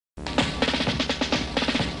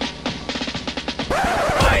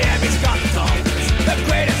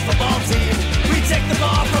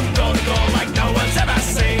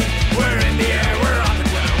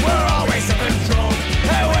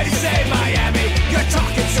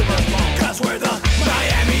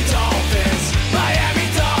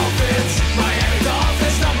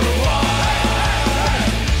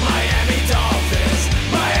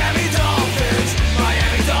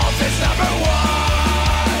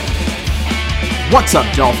What's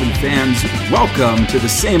up, Dolphin fans? Welcome to the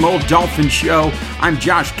Same Old Dolphin Show. I'm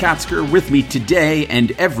Josh Katzker. With me today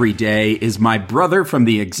and every day is my brother from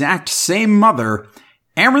the exact same mother,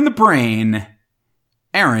 Aaron the Brain.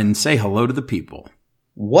 Aaron, say hello to the people.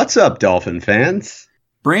 What's up, Dolphin fans?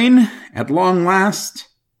 Brain, at long last,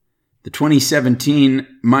 the 2017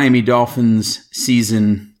 Miami Dolphins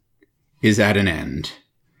season is at an end.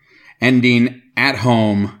 Ending at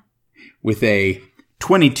home with a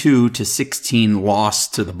 22-16 loss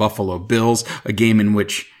to the Buffalo Bills, a game in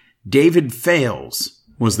which David Fales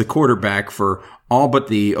was the quarterback for all but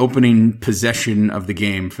the opening possession of the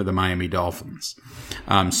game for the Miami Dolphins.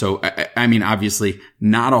 I mean, obviously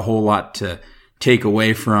not a whole lot to take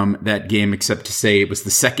away from that game except to say it was the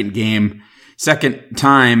second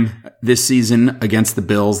time this season against the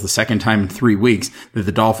Bills, the second time in 3 weeks that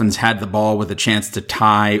the Dolphins had the ball with a chance to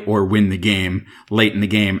tie or win the game late in the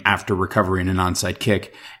game after recovering an onside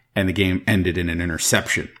kick, and the game ended in an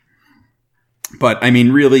interception. But, I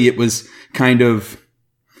mean, really, it was kind of,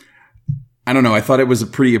 I don't know, I thought it was a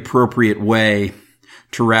pretty appropriate way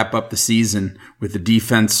to wrap up the season with the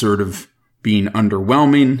defense sort of being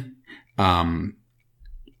underwhelming,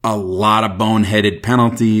 a lot of boneheaded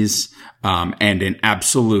penalties, and an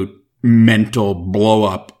absolute mental blow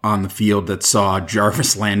up on the field that saw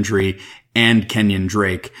Jarvis Landry and Kenyon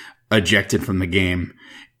Drake ejected from the game.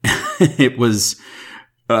 It was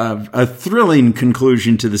a thrilling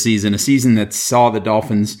conclusion to the season, a season that saw the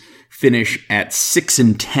Dolphins finish at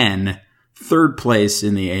 6-10, third place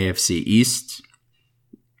in the AFC East.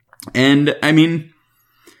 And I mean,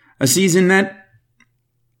 a season that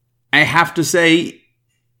I have to say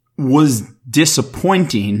was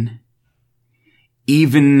disappointing,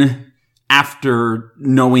 even after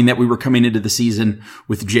knowing that we were coming into the season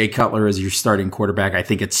with Jay Cutler as your starting quarterback. I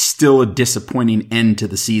think it's still a disappointing end to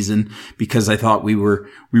the season because I thought we were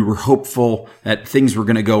hopeful that things were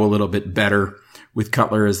going to go a little bit better with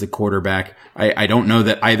Cutler as the quarterback. I don't know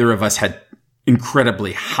that either of us had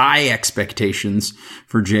incredibly high expectations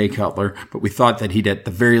for Jay Cutler, but we thought that he'd at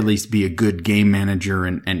the very least be a good game manager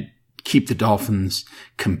and keep the Dolphins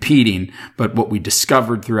competing. But what we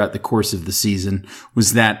discovered throughout the course of the season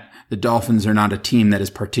was that the Dolphins are not a team that is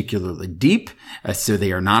particularly deep, so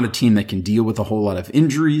they are not a team that can deal with a whole lot of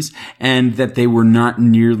injuries, and that they were not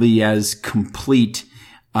nearly as complete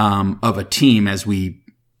of a team as we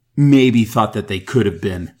maybe thought that they could have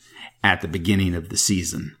been at the beginning of the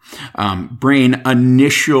season. Brain,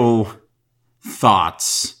 initial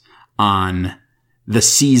thoughts on the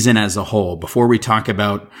season as a whole. Before we talk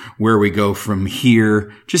about where we go from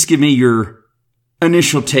here, just give me your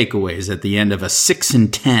initial takeaways at the end of a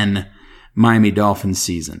 6-10 Miami Dolphins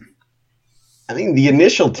season. I mean, the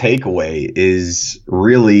initial takeaway is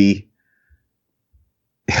really,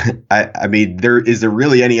 I mean, is there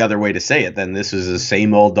really any other way to say it than this is the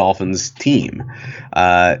same old Dolphins team?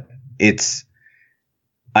 It's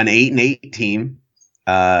an 8-8 team.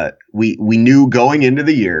 We knew going into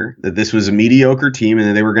the year that this was a mediocre team and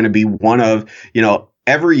that they were going to be one of,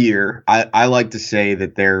 every year I like to say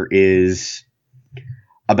that there is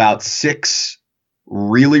about 6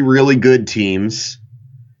 really, really good teams,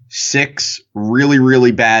 6 really,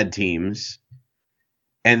 really bad teams,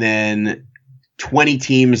 and then 20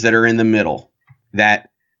 teams that are in the middle.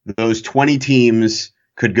 That those 20 teams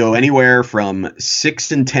could go anywhere from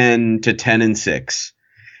 6-10 to 10-6.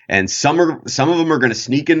 And some of them are going to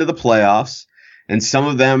sneak into the playoffs, and some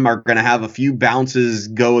of them are going to have a few bounces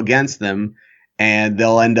go against them, and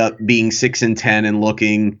they'll end up being 6-10 and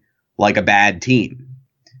looking like a bad team.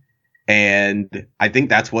 And I think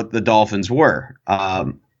that's what the Dolphins were.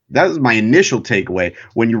 That was my initial takeaway.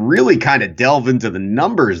 When you really kind of delve into the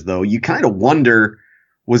numbers, though, you kind of wonder,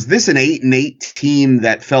 was this an 8-8 team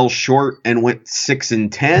that fell short and went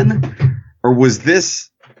 6-10, or was this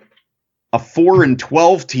a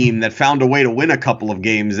 4-12 team that found a way to win a couple of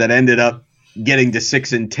games that ended up getting to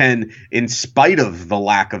 6-10 in spite of the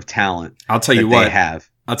lack of talent? I'll tell you what.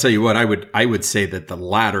 I would say that the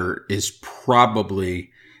latter is probably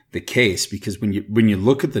the case, because when you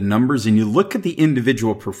look at the numbers and you look at the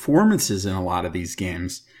individual performances in a lot of these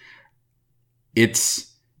games,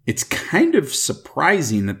 it's kind of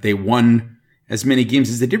surprising that they won as many games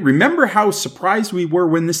as they did. Remember how surprised we were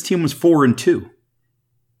when this team was 4-2.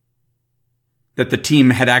 That the team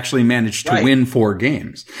had actually managed to win 4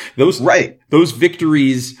 games. Those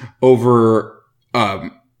victories over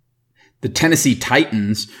the Tennessee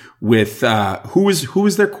Titans with who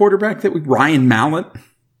was their quarterback? Ryan Mallett?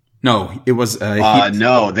 No, it was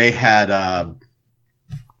no. They had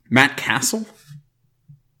Matt Castle.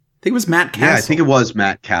 think it was Matt Castle. Yeah, I think it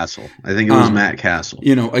was Matt Castle.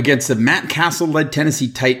 Against the Matt Castle-led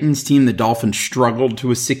Tennessee Titans team, the Dolphins struggled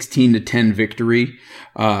to a 16-10 victory.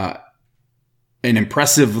 An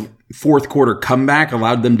impressive fourth quarter comeback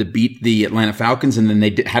allowed them to beat the Atlanta Falcons, and then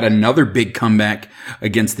they had another big comeback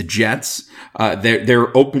against the Jets.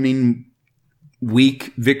 Their opening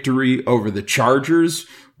week victory over the Chargers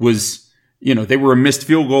was, they were a missed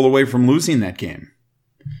field goal away from losing that game.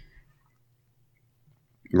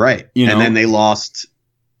 Right. And then they lost,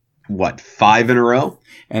 5 in a row?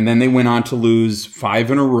 And then they went on to lose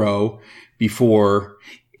 5 in a row before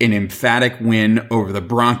an emphatic win over the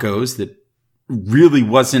Broncos that really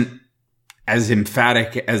wasn't as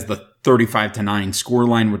emphatic as the 35-9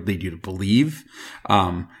 scoreline would lead you to believe.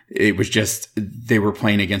 It was just, they were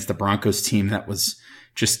playing against the Broncos team that was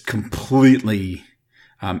just completely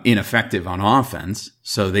ineffective on offense.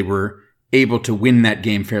 So they were able to win that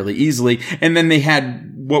game fairly easily. And then they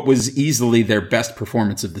had what was easily their best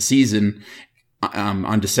performance of the season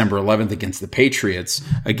on December 11th against the Patriots,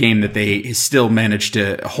 a game that they still managed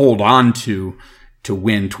to hold on to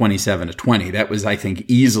win 27-20. That was, I think,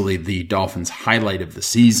 easily the Dolphins' highlight of the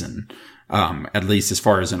season, at least as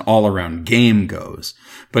far as an all-around game goes.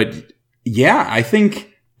 But yeah, I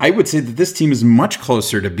think I would say that this team is much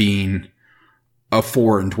closer to being a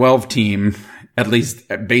 4-12 team, at least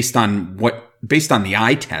based on the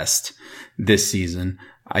eye test this season.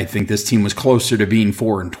 I think this team was closer to being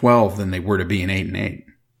 4-12 than they were to being 8-8.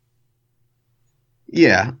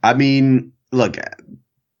 Yeah, I mean, look,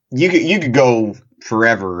 you could go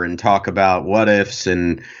forever and talk about what ifs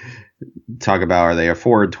and talk about, are they a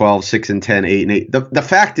 4-12, 6-10, 8-8? The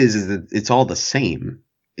fact is that it's all the same.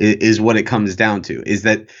 Is what it comes down to. Is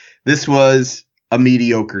that this was a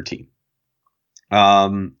mediocre team.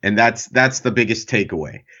 And that's the biggest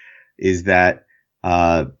takeaway, is that,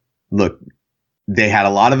 look, they had a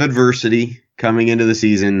lot of adversity coming into the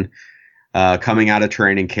season, coming out of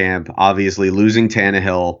training camp, obviously losing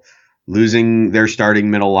Tannehill, losing their starting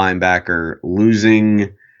middle linebacker,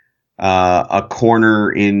 losing, a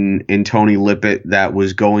corner in Tony Lippett that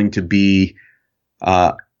was going to be,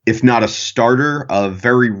 if not a starter, a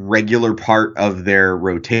very regular part of their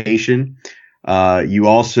rotation.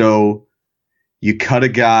 You cut a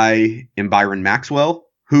guy in Byron Maxwell,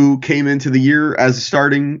 who came into the year as a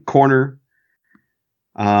starting corner.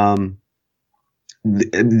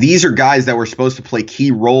 These are guys that were supposed to play key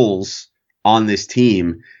roles on this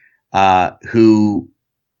team, who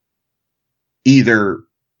either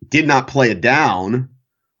did not play it down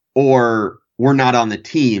or were not on the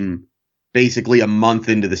team basically a month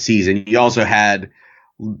into the season. You also had,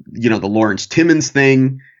 the Lawrence Timmons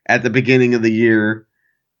thing at the beginning of the year.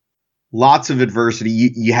 Lots of adversity.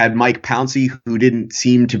 You had Mike Pouncey, who didn't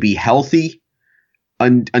seem to be healthy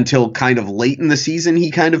until kind of late in the season.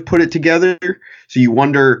 He kind of put it together. So you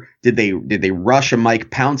wonder, did they rush a Mike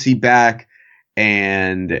Pouncey back?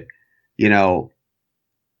 And,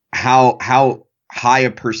 how high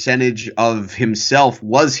a percentage of himself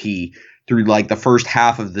was he through like the first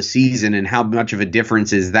half of the season, and how much of a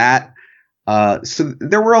difference is that? So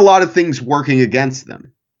there were a lot of things working against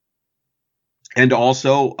them. And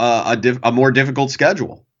also a more difficult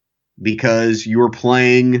schedule, because you were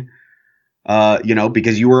playing,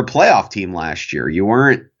 because you were a playoff team last year. You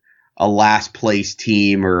weren't a last place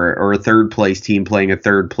team or a third place team playing a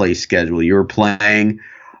third place schedule. You were playing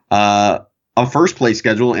a first place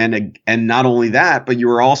schedule, and not only that, but you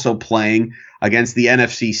were also playing against the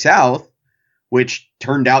NFC South, which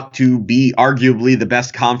turned out to be arguably the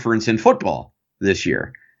best conference in football this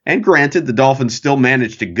year. And granted, the Dolphins still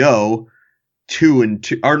managed to go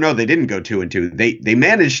 2-2, or no, they didn't go 2-2. They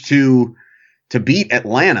managed to beat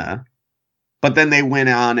Atlanta, but then they went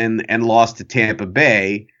on and lost to Tampa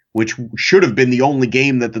Bay, which should have been the only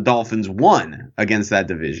game that the Dolphins won against that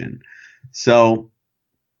division. So,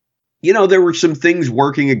 there were some things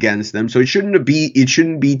working against them, so it shouldn't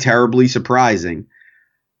be terribly surprising.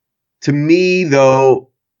 To me, though,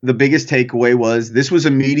 the biggest takeaway was this was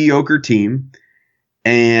a mediocre team,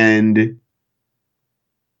 and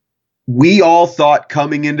we all thought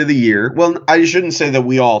coming into the year, well, I shouldn't say that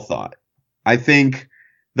we all thought. I think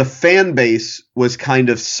the fan base was kind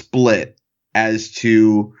of split as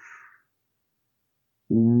to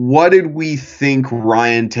what did we think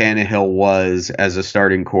Ryan Tannehill was as a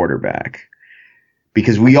starting quarterback.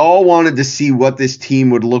 Because we all wanted to see what this team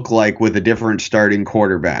would look like with a different starting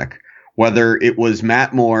quarterback, whether it was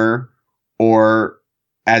Matt Moore or,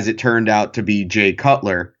 as it turned out to be, Jay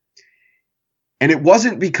Cutler. And it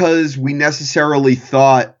wasn't because we necessarily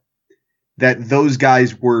thought that those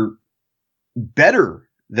guys were better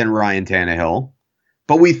than Ryan Tannehill,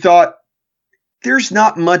 but we thought there's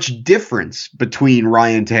not much difference between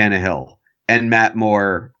Ryan Tannehill and Matt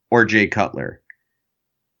Moore or Jay Cutler.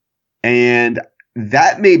 And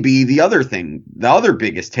that may be the other thing. The other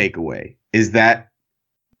biggest takeaway is that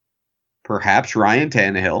perhaps Ryan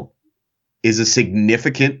Tannehill is a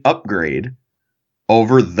significant upgrade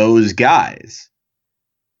over those guys,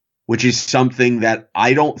 which is something that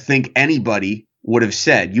I don't think anybody would have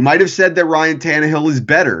said. You might have said that Ryan Tannehill is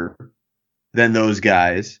better than those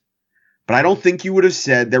guys, but I don't think you would have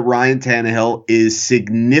said that Ryan Tannehill is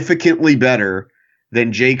significantly better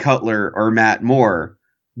than Jay Cutler or Matt Moore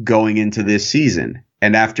going into this season.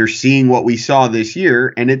 And after seeing what we saw this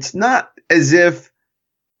year, and it's not as if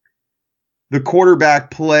the quarterback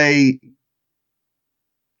play,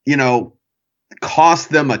 cost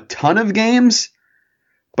them a ton of games,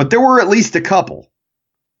 but there were at least a couple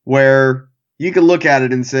where you could look at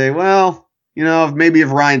it and say, well, maybe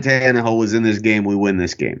if Ryan Tannehill was in this game, we win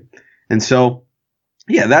this game. And so,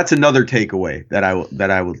 yeah, that's another takeaway that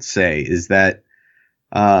I would say is that,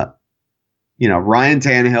 Ryan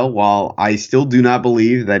Tannehill, while I still do not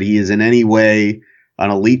believe that he is in any way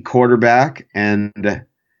an elite quarterback, and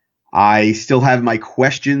I still have my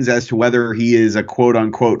questions as to whether he is a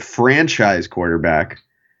quote-unquote franchise quarterback,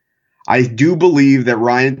 I do believe that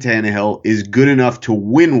Ryan Tannehill is good enough to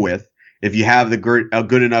win with if you have a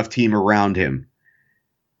good enough team around him.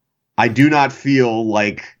 I do not feel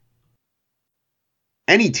like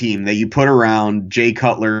any team that you put around Jay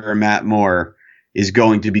Cutler or Matt Moore is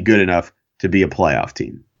going to be good enough to be a playoff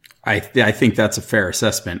team. I think that's a fair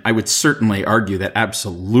assessment. I would certainly argue that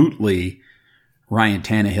absolutely Ryan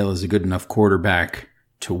Tannehill is a good enough quarterback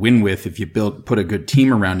to win with if you put a good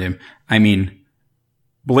team around him. I mean,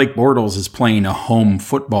 Blake Bortles is playing a home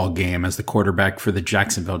football game as the quarterback for the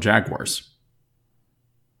Jacksonville Jaguars.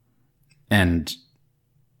 And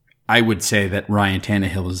I would say that Ryan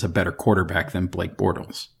Tannehill is a better quarterback than Blake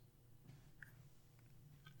Bortles.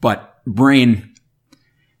 But, Brain,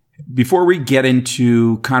 before we get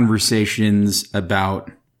into conversations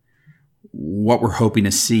about what we're hoping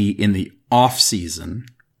to see in the off season,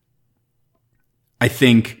 I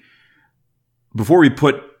think before we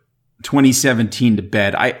put 2017 to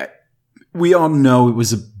bed, we all know it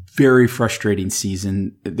was a very frustrating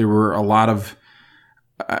season. There were a lot of,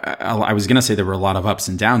 I was going to say there were a lot of ups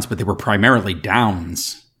and downs, but they were primarily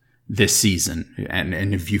downs this season.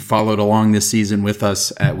 And if you followed along this season with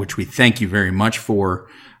us, which we thank you very much for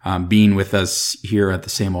being with us here at the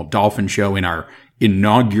Same Old Dolphin Show in our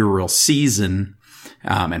inaugural season,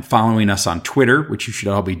 and following us on Twitter, which you should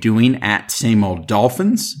all be doing at Same Old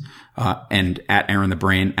Dolphins, and at Aaron the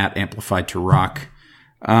Brain, at Amplified to Rock.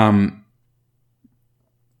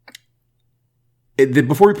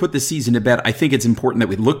 Before we put the season to bed, I think it's important that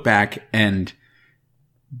we look back and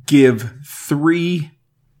give 3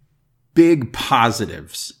 big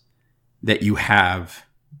positives that you have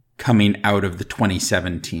coming out of the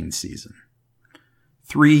 2017 season.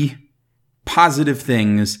 3 positive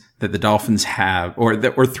things that the Dolphins have, or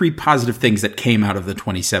 3 positive things that came out of the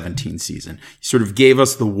 2017 season. You sort of gave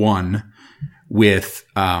us the one with,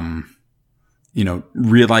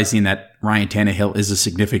 realizing that Ryan Tannehill is a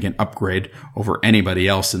significant upgrade over anybody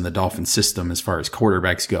else in the Dolphin system as far as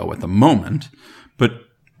quarterbacks go at the moment. But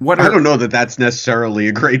I don't know that that's necessarily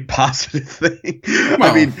a great positive thing. Well,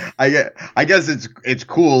 I mean, I guess it's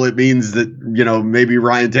cool. It means that, maybe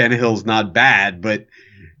Ryan Tannehill's not bad, but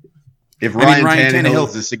if Ryan Tannehill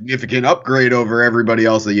is a significant upgrade over everybody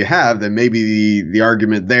else that you have, then maybe the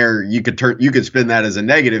argument there, you could spin that as a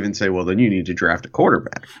negative and say, well, then you need to draft a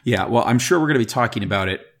quarterback. Yeah, well, I'm sure we're going to be talking about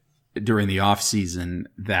it during the offseason,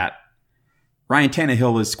 that Ryan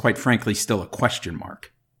Tannehill is quite frankly still a question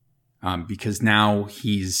mark. Because now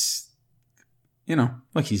he's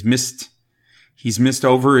missed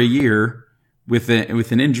over a year with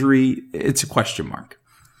an injury. It's a question mark.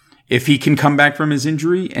 If he can come back from his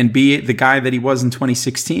injury and be the guy that he was in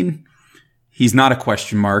 2016, he's not a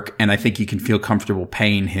question mark, and I think you can feel comfortable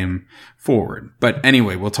paying him forward. But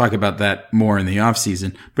anyway, we'll talk about that more in the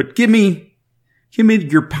offseason. But give me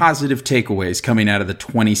your positive takeaways coming out of the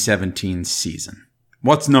 2017 season.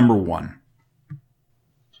 What's number 1?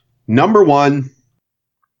 Number 1,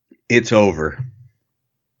 it's over.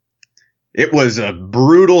 It was a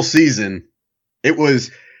brutal season. It was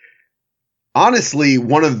honestly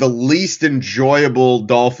one of the least enjoyable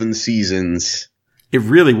Dolphin seasons. It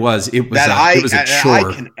really was. It was a chore.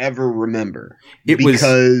 I can ever remember.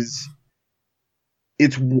 Because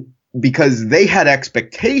they had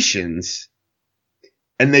expectations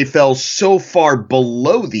and they fell so far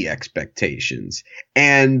below the expectations.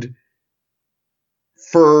 And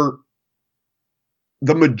for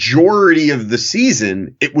the majority of the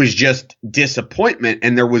season, it was just disappointment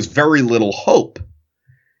and there was very little hope.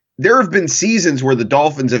 There have been seasons where the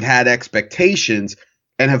Dolphins have had expectations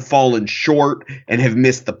and have fallen short and have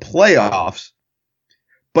missed the playoffs.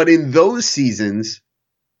 But in those seasons,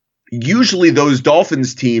 usually those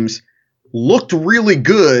Dolphins teams looked really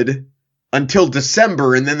good until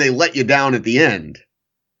December, and then they let you down at the end.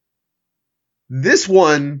 This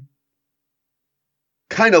one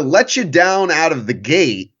kind of let you down out of the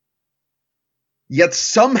gate, yet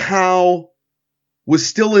somehow was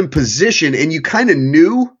still in position, and you kind of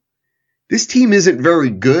knew this team isn't very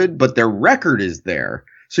good, but their record is there.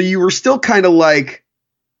 So you were still kind of like,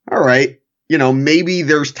 all right, maybe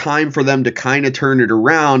there's time for them to kind of turn it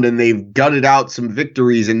around, and they've gutted out some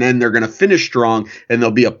victories, and then they're going to finish strong, and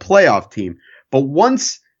they'll be a playoff team. But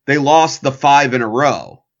once they lost the 5 in a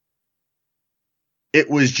row, it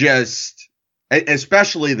was just,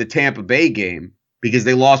 especially the Tampa Bay game, because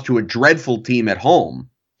they lost to a dreadful team at home.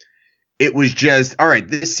 It was just, all right,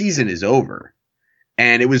 this season is over.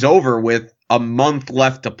 And it was over with a month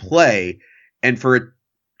left to play. And for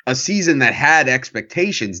a season that had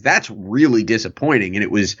expectations, that's really disappointing. And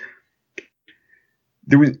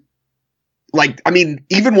even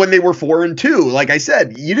when they were 4-2, like I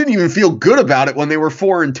said, you didn't even feel good about it when they were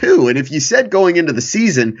 4-2. And if you said going into the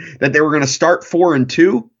season that they were going to start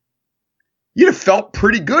 4-2, you'd have felt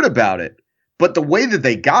pretty good about it. But the way that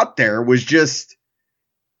they got there was just,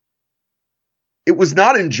 it was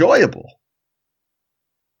not enjoyable.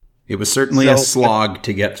 It was certainly a slog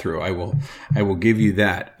to get through. I will give you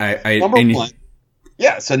that.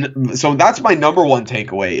 So that's my number one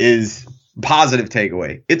takeaway, is positive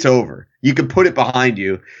takeaway. It's over. You can put it behind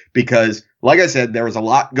you because, like I said, there was a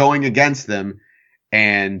lot going against them,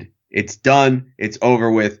 and it's done. It's over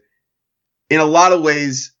with. In a lot of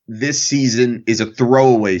ways, this season is a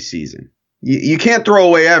throwaway season. You can't throw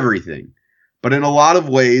away everything. But in a lot of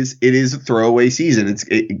ways, it is a throwaway season.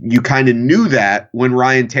 You kind of knew that when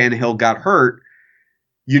Ryan Tannehill got hurt.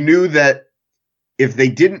 You knew that if they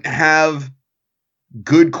didn't have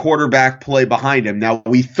good quarterback play behind him, now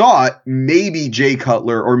we thought maybe Jay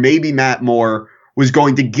Cutler or maybe Matt Moore was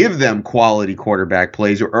going to give them quality quarterback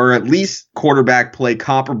plays, or at least quarterback play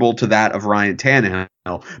comparable to that of Ryan Tannehill.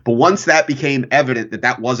 But once that became evident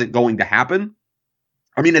that wasn't going to happen,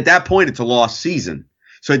 at that point, it's a lost season.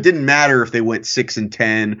 So it didn't matter if they went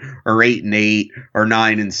 6-10 or 8-8 or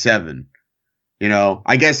 9-7.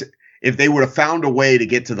 I guess if they would have found a way to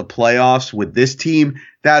get to the playoffs with this team,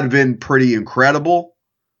 that'd have been pretty incredible.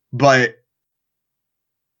 But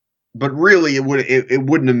really, it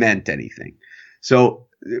wouldn't have meant anything. So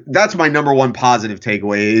that's my number one positive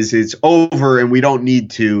takeaway: is it's over, and we don't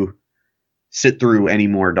need to sit through any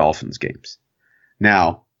more Dolphins games.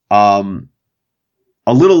 Now, a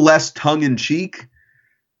little less tongue in cheek.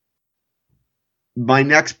 My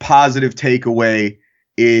next positive takeaway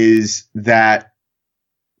is that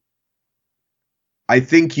I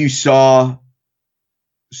think you saw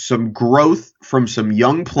some growth from some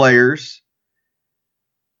young players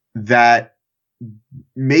that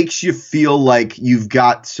makes you feel like you've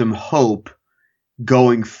got some hope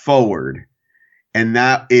going forward. And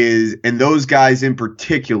those guys in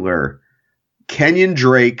particular, Kenyon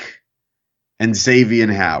Drake and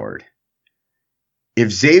Xavier Howard. If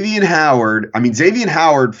Xavier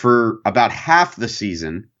Howard for about half the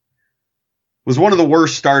season was one of the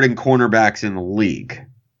worst starting cornerbacks in the league.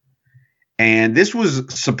 And this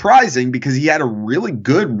was surprising because he had a really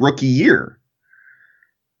good rookie year.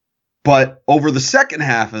 But over the second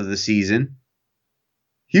half of the season,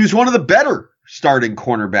 he was one of the better starting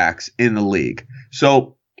cornerbacks in the league.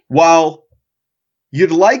 So while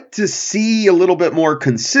you'd like to see a little bit more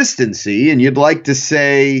consistency, and you'd like to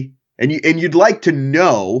say, and you'd like to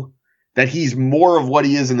know that he's more of what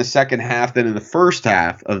he is in the second half than in the first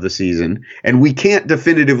half of the season, and we can't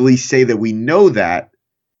definitively say that we know that,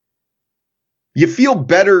 you feel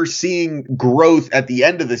better seeing growth at the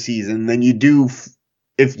end of the season than you do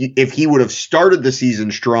if he would have started the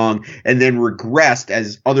season strong and then regressed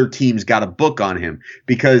as other teams got a book on him.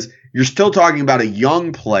 Because you're still talking about a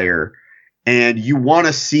young player, and you want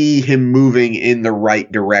to see him moving in the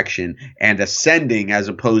right direction and ascending as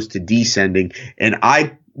opposed to descending. And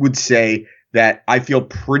I would say that I feel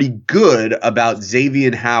pretty good about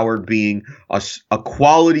Xavier Howard being a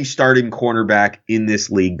quality starting cornerback in this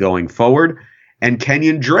league going forward. And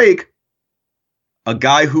Kenyon Drake, a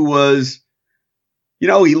guy who was, he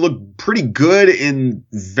looked pretty good in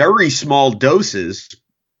very small doses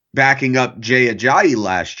backing up Jay Ajayi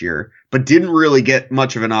last year, but didn't really get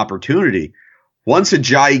much of an opportunity. Once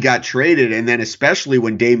Ajayi got traded, and then especially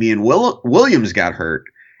when Damian Williams got hurt,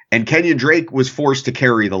 and Kenyon Drake was forced to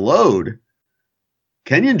carry the load,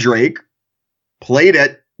 Kenyon Drake played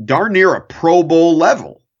at darn near a Pro Bowl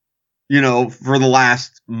level, for the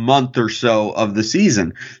last month or so of the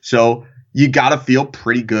season. So you got to feel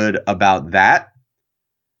pretty good about that.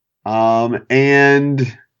 So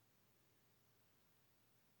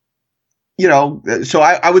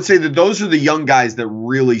I would say that those are the young guys that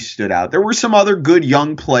really stood out. There were some other good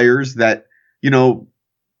young players that,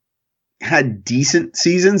 had decent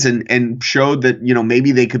seasons and showed that,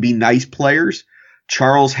 maybe they could be nice players.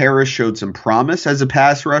 Charles Harris showed some promise as a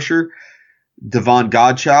pass rusher. Devon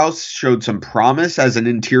Godchaux showed some promise as an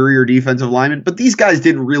interior defensive lineman, but these guys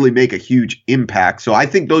didn't really make a huge impact. So I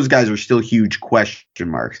think those guys are still huge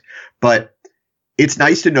question marks. But it's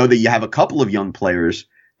nice to know that you have a couple of young players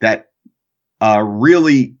that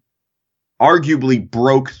really arguably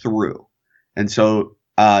broke through. And so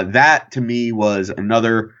that to me was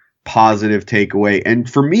another positive takeaway. And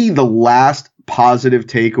for me, the last positive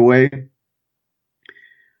takeaway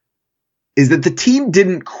is that the team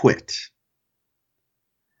didn't quit.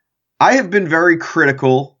 I have been very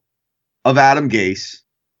critical of Adam Gase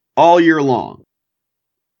all year long.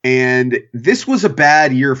 And this was a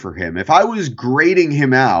bad year for him. If I was grading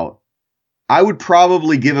him out, I would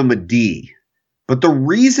probably give him a D. But the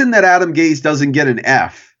reason that Adam Gase doesn't get an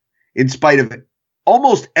F, in spite of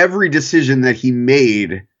almost every decision that he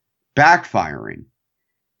made backfiring,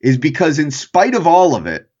 is because in spite of all of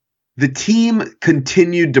it, the team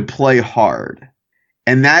continued to play hard.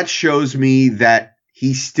 And that shows me that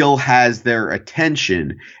he still has their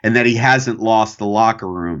attention and that he hasn't lost the locker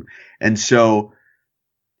room. And so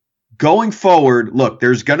going forward, look,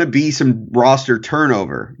 there's going to be some roster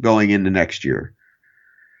turnover going into next year.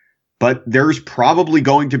 But there's probably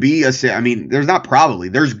going to be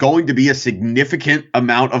there's going to be a significant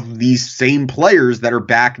amount of these same players that are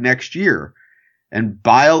back next year. And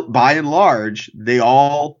by and large, they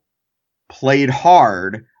all played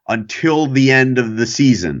hard until the end of the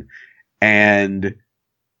season. And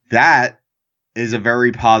that is a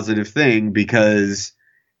very positive thing, because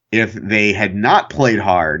if they had not played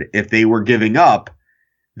hard, if they were giving up,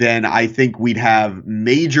 then I think we'd have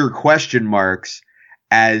major question marks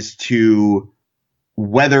as to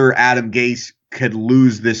whether Adam Gase could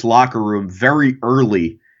lose this locker room very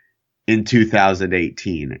early in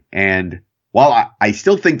 2018. And while I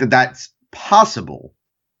still think that that's possible,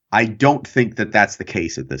 I don't think that that's the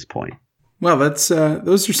case at this point. Well, that's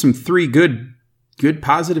those are some three good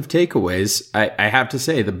positive takeaways. I have to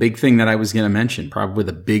say, the big thing that I was going to mention, probably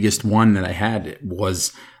the biggest one that I had,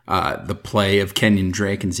 was the play of Kenyon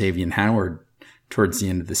Drake and Xavier Howard towards the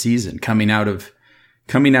end of the season. Coming out of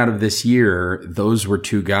this year, those were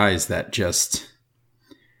two guys that just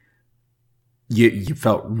you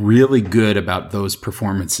felt really good about those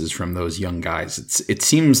performances from those young guys. It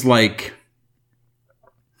seems like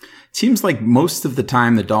most of the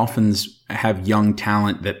time the Dolphins have young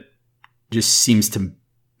talent that just seems to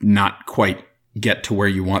not quite get to where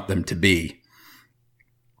you want them to be.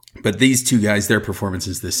 But these two guys, their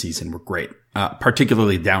performances this season were great,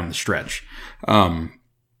 particularly down the stretch.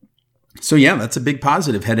 So yeah, that's a big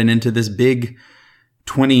positive heading into this big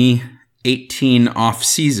 2018 off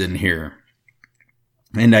season here.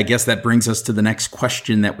 And I guess that brings us to the next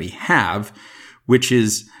question that we have, which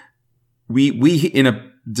is we in a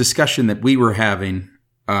discussion that we were having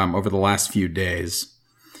over the last few days,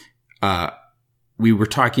 we were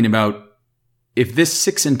talking about if this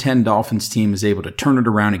 6-10 Dolphins team is able to turn it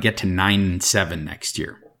around and get to 9-7 next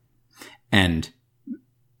year, and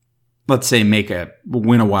let's say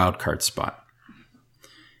win a wild card spot,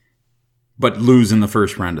 but lose in the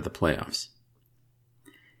first round of the playoffs,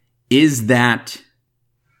 is that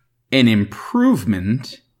an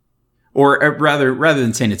improvement? Or rather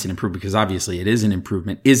than saying it's an improvement, because obviously it is an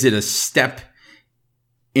improvement, is it a step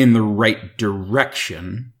in the right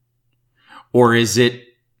direction? Or is it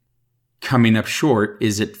coming up short?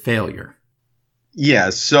 Is it failure? Yeah,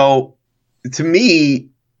 so to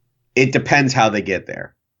me, it depends how they get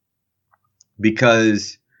there.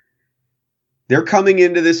 Because they're coming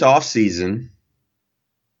into this offseason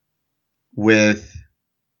with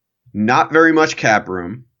not very much cap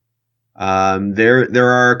room.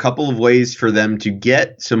 There are a couple of ways for them to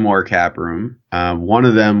get some more cap room. One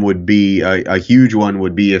of them would be a huge one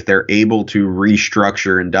would be if they're able to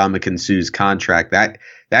restructure Ndamukong Suh's contract.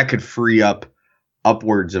 That could free up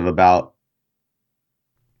upwards of about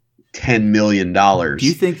 $10 million. Do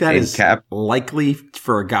you think that is cap likely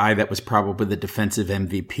for a guy that was probably the defensive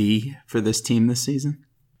MVP for this team this season?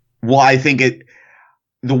 Well, I think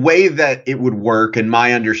the way that it would work, and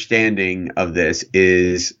my understanding of this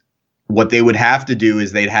is, what they would have to do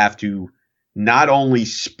is they'd have to not only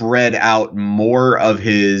spread out more of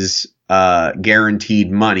his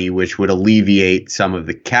guaranteed money, which would alleviate some of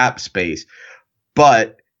the cap space,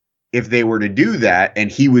 but if they were to do that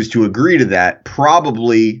and he was to agree to that,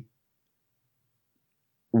 probably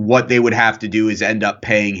what they would have to do is end up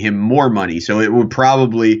paying him more money. So it would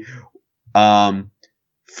probably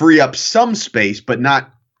free up some space, but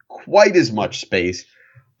not quite as much space.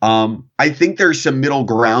 I think there's some middle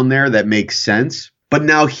ground there that makes sense. But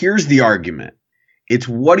now here's the argument. It's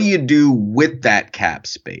what do you do with that cap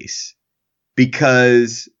space?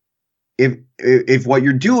 Because if what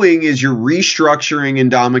you're doing is you're restructuring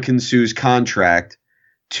Ndamukong Suh's contract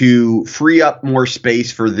to free up more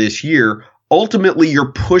space for this year, ultimately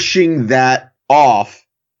you're pushing that off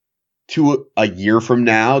to a year from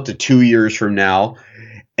now, to 2 years from now.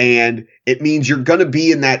 And it means you're going to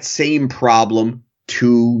be in that same problem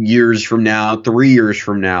 2 years from now, 3 years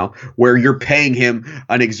from now, where you're paying him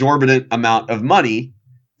an exorbitant amount of money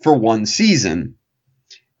for one season.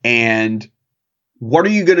 And what are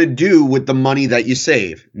you going to do with the money that you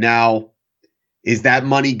save? Now, is that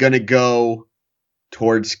money going to go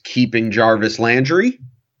towards keeping Jarvis Landry?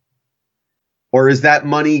 Or is that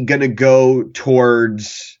money going to go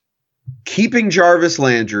towards keeping Jarvis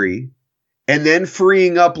Landry and then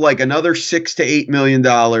freeing up like another $6 to $8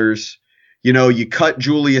 million? You know, you cut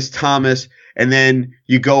Julius Thomas and then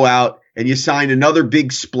you go out and you sign another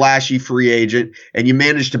big splashy free agent and you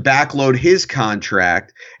manage to backload his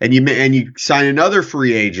contract and you sign another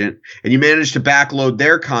free agent and you manage to backload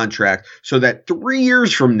their contract so that 3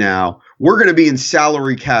 years from now, we're going to be in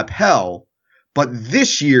salary cap hell. But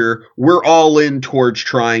this year, we're all in towards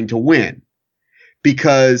trying to win.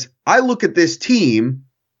 Because I look at this team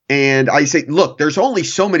and I say, look, there's only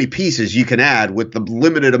so many pieces you can add with the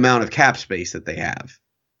limited amount of cap space that they have.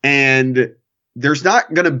 And there's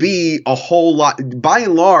not going to be a whole lot. By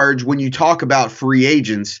and large, when you talk about free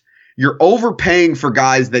agents, you're overpaying for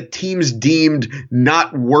guys that teams deemed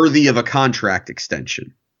not worthy of a contract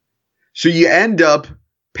extension. So you end up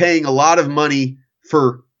paying a lot of money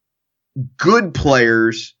for good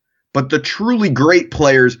players, but the truly great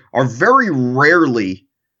players are very rarely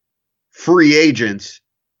free agents.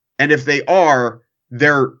 And if they are,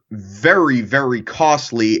 they're very, very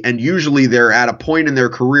costly. And usually they're at a point in their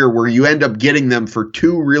career where you end up getting them for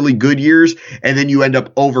 2 really good years. And then you end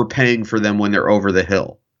up overpaying for them when they're over the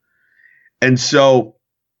hill. And so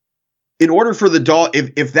in order for the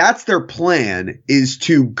if that's their plan, is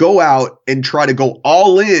to go out and try to go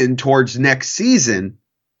all in towards next season,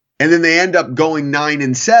 and then they end up going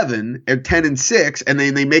 9-7 or 10-6, and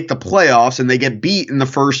then they make the playoffs and they get beat in the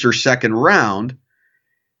first or second round,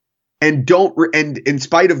 and in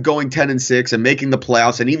spite of going 10-6 and making the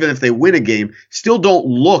playoffs, and even if they win a game, still don't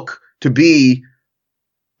look to be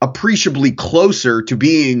appreciably closer to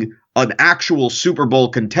being an actual Super Bowl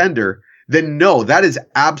contender, then no, that is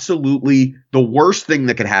absolutely the worst thing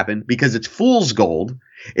that could happen, because it's fool's gold.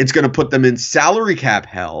 It's going to put them in salary cap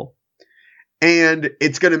hell. And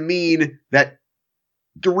it's going to mean that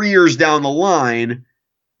 3 years down the line,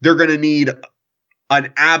 they're going to need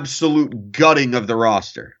an absolute gutting of the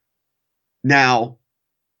roster. Now,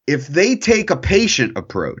 if they take a patient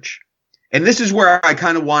approach, and this is where I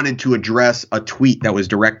kind of wanted to address a tweet that was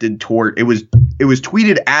directed toward, it was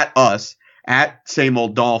tweeted at us, at Same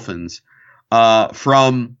Old Dolphins,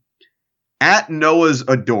 from at Noah's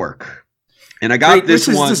a Dork. And I got this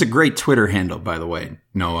one. This is a great Twitter handle, by the way,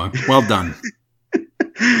 Noah. Well done.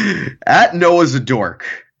 At Noah's a Dork.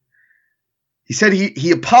 He said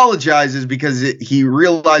he apologizes because he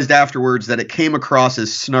realized afterwards that it came across as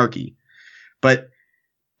snarky. But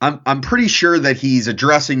I'm pretty sure that he's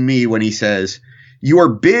addressing me when he says, "You are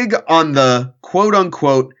big on the quote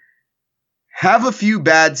unquote have a few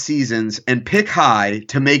bad seasons and pick high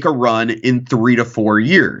to make a run in 3 to 4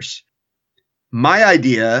 years. My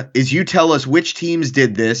idea is you tell us which teams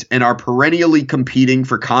did this and are perennially competing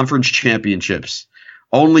for conference championships.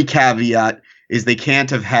 Only caveat is they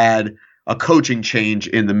can't have had a coaching change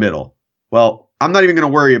in the middle." Well, I'm not even going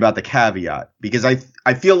to worry about the caveat because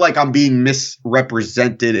I feel like I'm being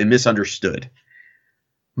misrepresented and misunderstood.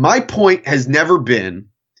 My point has never been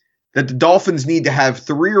that the Dolphins need to have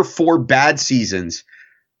 3 or 4 bad seasons,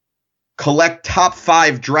 collect top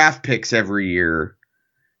 5 draft picks every year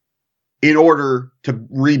in order to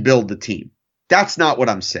rebuild the team. That's not what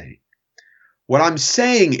I'm saying. What I'm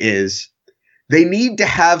saying is they need to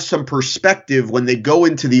have some perspective when they go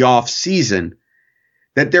into the off season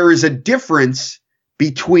that there is a difference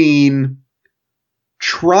between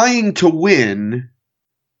trying to win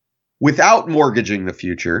without mortgaging the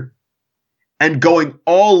future and going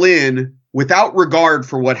all in without regard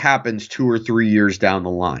for what happens 2 or 3 years down the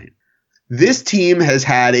line. this team has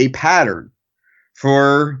had a pattern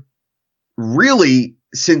for really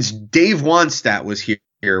since Dave Wannstedt was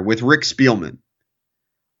here with Rick Spielman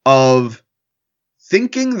of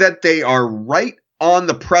thinking that they are right on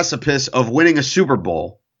the precipice of winning a Super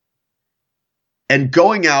Bowl and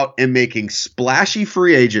going out and making splashy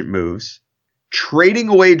free agent moves, trading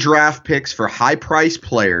away draft picks for high-priced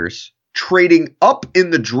players, trading up in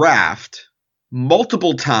the draft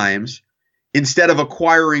multiple times instead of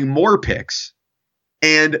acquiring more picks,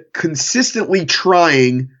 and consistently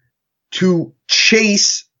trying to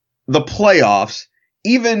chase the playoffs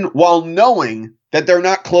even while knowing that they're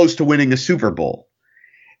not close to winning a Super Bowl.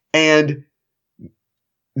 And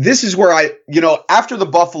this is where after the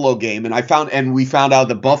Buffalo game, and we found out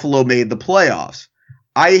that Buffalo made the playoffs,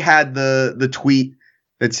 I had the tweet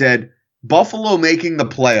that said, Buffalo making the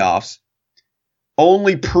playoffs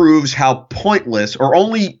only proves how pointless, or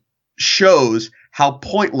only shows how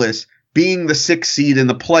pointless being the 6th seed in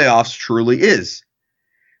the playoffs truly is.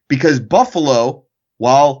 Because Buffalo,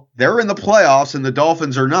 while they're in the playoffs and the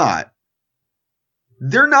Dolphins are not,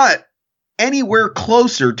 they're not anywhere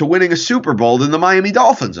closer to winning a Super Bowl than the Miami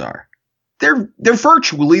Dolphins are. They're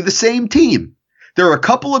virtually the same team. There are a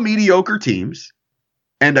couple of mediocre teams,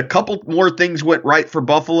 and a couple more things went right for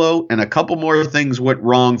Buffalo, and a couple more things went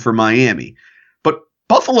wrong for Miami. But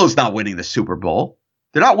Buffalo's not winning the Super Bowl.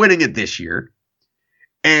 They're not winning it this year.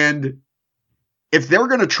 And if they're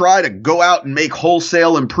going to try to go out and make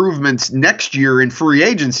wholesale improvements next year in free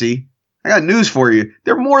agency, I got news for you.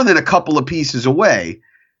 They're more than a couple of pieces away.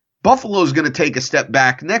 Buffalo's going to take a step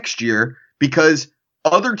back next year because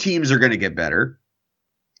other teams are going to get better,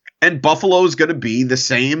 and Buffalo's going to be the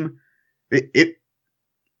same.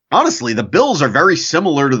 Honestly, the Bills are very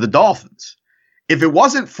similar to the Dolphins. If it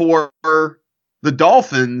wasn't for the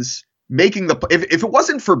Dolphins making if it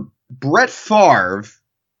wasn't for Brett Favre,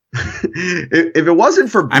 if it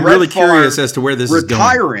wasn't for I'm Brett really Favre curious as to where this is going.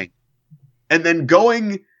 Retiring and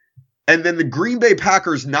then the Green Bay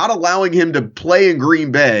Packers not allowing him to play in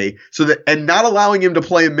Green Bay and not allowing him to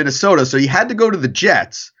play in Minnesota, so he had to go to the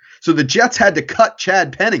Jets. So the Jets had to cut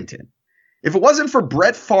Chad Pennington. If it wasn't for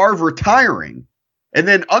Brett Favre retiring and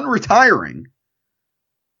then unretiring,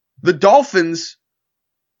 the Dolphins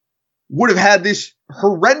would have had this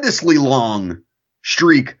horrendously long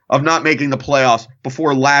streak of not making the playoffs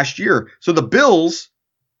before last year. So the Bills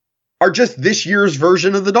are just this year's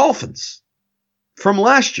version of the Dolphins from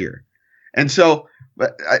last year. And so,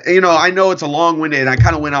 I know it's a long-winded, and I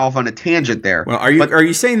kind of went off on a tangent there. Well, are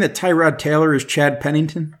you saying that Tyrod Taylor is Chad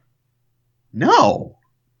Pennington? No,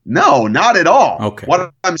 not at all. Okay.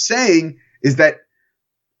 What I'm saying is that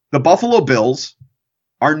the Buffalo Bills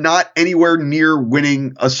are not anywhere near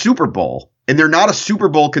winning a Super Bowl, and they're not a Super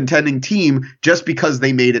Bowl contending team just because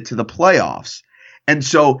they made it to the playoffs. And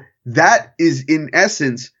so that is, in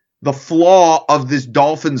essence, the flaw of this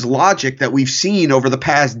Dolphins logic that we've seen over the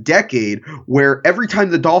past decade, where every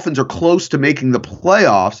time the Dolphins are close to making the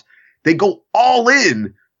playoffs, they go all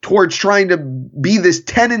in towards trying to be this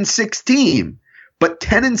 10-6 team. But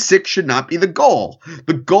 10-6 should not be the goal.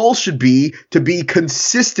 The goal should be to be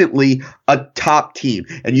consistently a top team.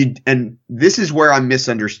 And this is where I'm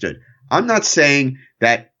misunderstood. I'm not saying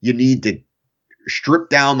that you need to strip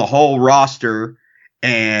down the whole roster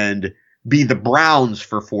and be the Browns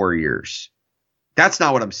for 4 years. That's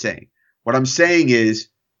not what I'm saying. What I'm saying is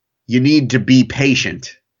you need to be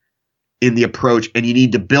patient in the approach, and you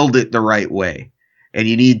need to build it the right way. And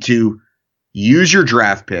you need to use your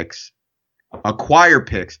draft picks, acquire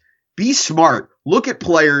picks, be smart, look at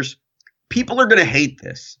players. People are going to hate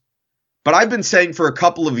this, but I've been saying for a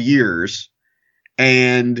couple of years,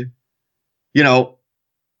 and,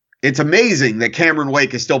 it's amazing that Cameron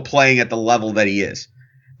Wake is still playing at the level that he is.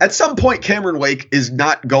 At some point, Cameron Wake is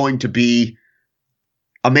not going to be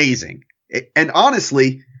amazing. And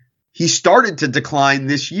honestly, he started to decline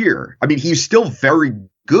this year. I mean, he's still very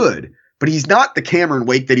good, but he's not the Cameron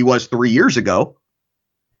Wake that he was 3 years ago.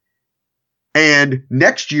 And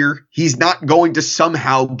next year, he's not going to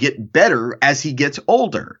somehow get better as he gets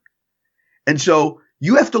older. And so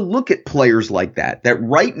you have to look at players like that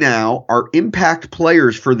right now are impact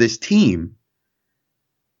players for this team.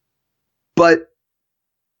 But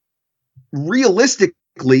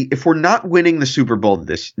realistically, if we're not winning the Super Bowl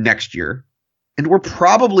this next year, and we're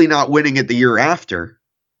probably not winning it the year after,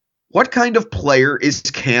 what kind of player is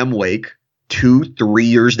Cam Wake 2-3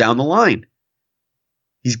 years down the line?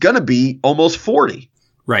 He's going to be almost 40.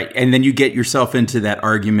 Right. And then you get yourself into that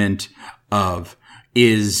argument of,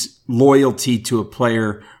 is loyalty to a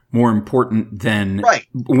player more important than right.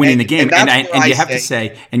 winning the game. And you have to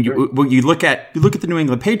say, and you look at the New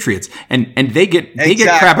England Patriots, and they get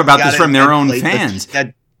crap about this from their own fans.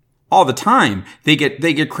 All the time. They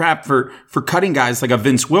get crap for cutting guys like a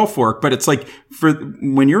Vince Wilfork, but it's like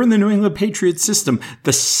when you're in the New England Patriots system,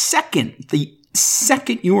 the second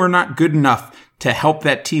you are not good enough to help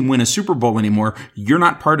that team win a Super Bowl anymore, you're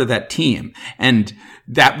not part of that team. And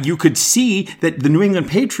that you could see that the New England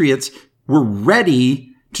Patriots were ready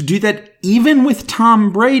to do that even with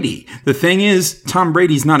Tom Brady. The thing is, Tom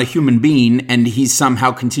Brady's not a human being, and he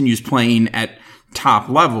somehow continues playing at top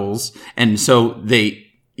levels. And so the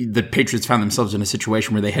Patriots found themselves in a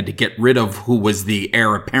situation where they had to get rid of who was the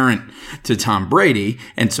heir apparent to Tom Brady.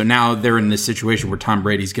 And so now they're in this situation where Tom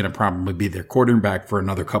Brady's going to probably be their quarterback for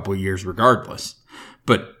another couple of years regardless.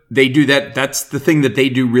 But they do that. That's the thing that they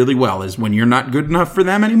do really well, is when you're not good enough for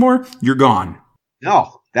them anymore, you're gone.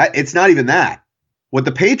 No, it's not even that. What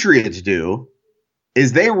the Patriots do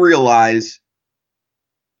is they realize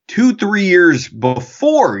 2-3 years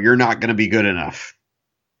before you're not going to be good enough.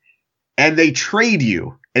 And they trade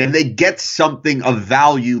you. And they get something of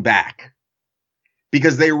value back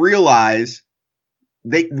because they realize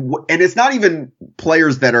and it's not even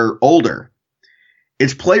players that are older.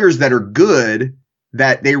 It's players that are good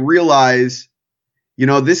that they realize,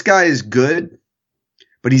 this guy is good,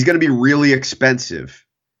 but he's going to be really expensive.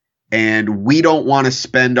 And we don't want to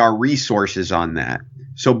spend our resources on that.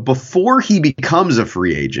 So before he becomes a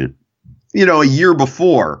free agent, a year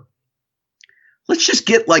before, let's just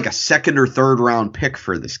get like a second or third round pick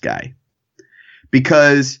for this guy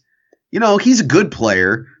because, he's a good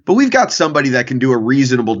player, but we've got somebody that can do a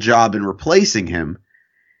reasonable job in replacing him.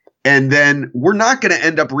 And then we're not going to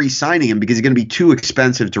end up re-signing him because he's going to be too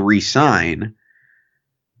expensive to re-sign.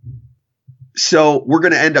 So we're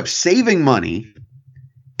going to end up saving money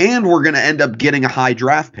and we're going to end up getting a high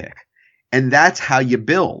draft pick. And that's how you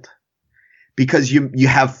build. Because you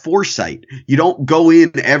have foresight. You don't go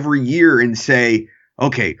in every year and say,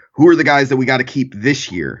 okay, who are the guys that we got to keep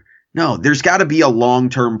this year? No, there's got to be a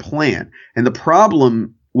long-term plan. And the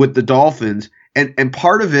problem with the Dolphins, and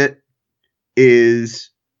part of it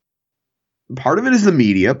is the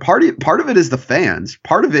media, part of it is the fans,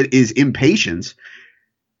 part of it is impatience,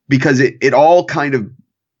 because it all kind of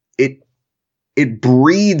it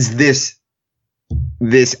breeds this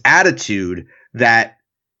attitude that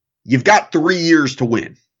you've got 3 years to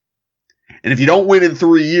win. And if you don't win in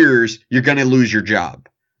 3 years, you're going to lose your job.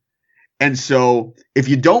 And so if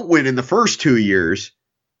you don't win in the first 2 years,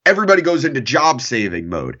 everybody goes into job saving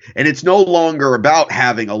mode. And it's no longer about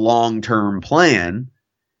having a long-term plan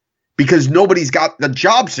because nobody's got the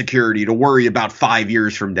job security to worry about 5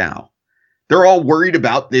 years from now. They're all worried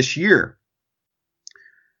about this year.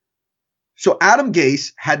 So Adam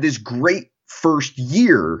Gase had this great first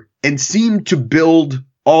year and seemed to build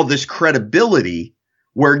all this credibility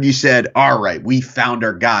where you said, all right, we found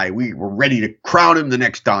our guy. We were ready to crown him the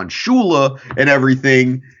next Don Shula and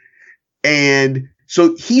everything. And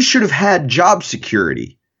so he should have had job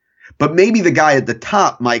security. But maybe the guy at the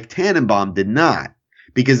top, Mike Tannenbaum, did not,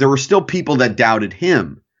 because there were still people that doubted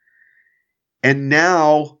him. And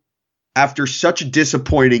now, after such a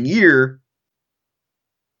disappointing year,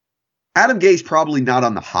 Adam Gase probably not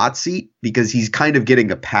on the hot seat because he's kind of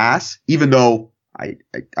getting a pass, even though I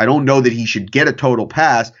don't know that he should get a total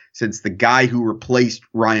pass since the guy who replaced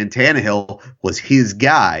Ryan Tannehill was his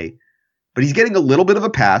guy. But he's getting a little bit of a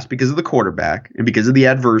pass because of the quarterback and because of the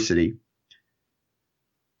adversity.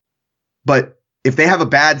 But if they have a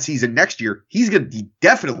bad season next year, he's going to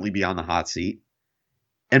definitely be on the hot seat.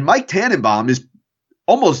 And Mike Tannenbaum is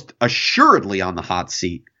almost assuredly on the hot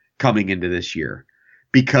seat coming into this year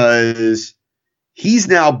because he's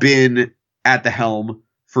now been at the helm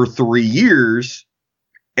for 3 years.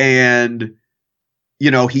 And,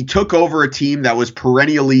 he took over a team that was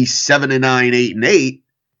perennially 7-9, 8-8.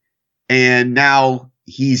 And now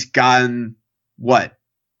he's gotten what?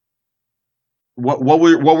 What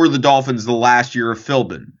were the Dolphins the last year of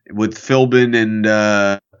Philbin with Philbin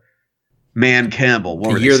and Man Campbell?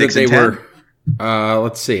 What were the year they, that they were?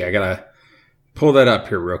 Let's see. I gotta pull that up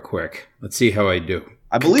here real quick. Let's see how I do.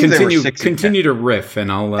 I believe they were 6-10. Continue to riff,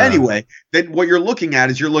 and I'll. Anyway, then what you're looking at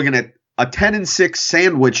a 10-6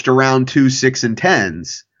 sandwiched around 2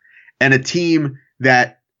 6-10s, and a team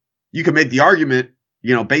that you can make the argument,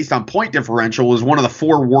 based on point differential, was one of the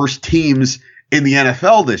 4 worst teams in the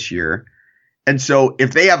NFL this year. And so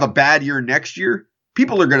if they have a bad year next year,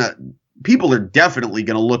 people are definitely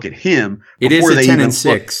going to look at him. It is a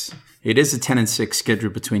 10-6. It is a 10-6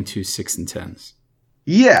 schedule between 2 6-10s.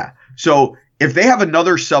 Yeah. So if they have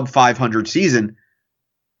another sub 500 season,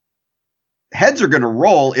 heads are going to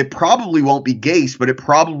roll. It probably won't be Gase, but it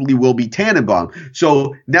probably will be Tannenbaum.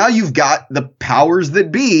 So now you've got the powers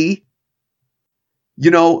that be,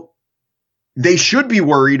 they should be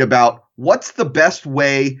worried about what's the best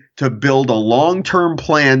way to build a long-term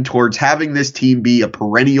plan towards having this team be a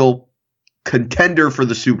perennial contender for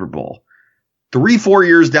the Super Bowl. 3-4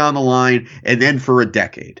 years down the line, and then for a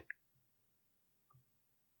decade.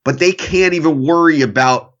 But they can't even worry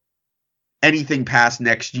about anything past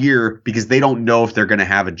next year because they don't know if they're going to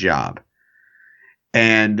have a job.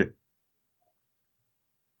 And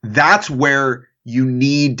that's where you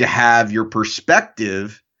need to have your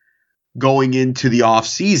perspective going into the off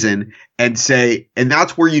season and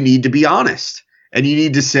that's where you need to be honest. And you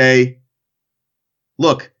need to say,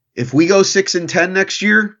 look, if we go 6-10 next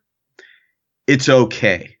year, it's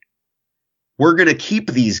okay. We're going to keep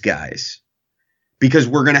these guys because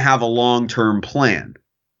we're going to have a long-term plan.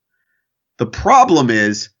 The problem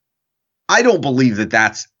is, I don't believe that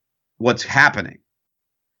that's what's happening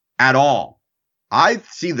at all. I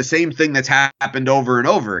see the same thing that's happened over and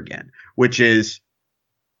over again, which is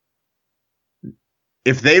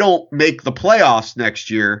if they don't make the playoffs next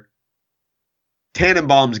year,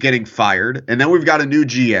 Tannenbaum's getting fired, and then we've got a new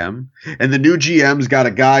GM, and the new GM's got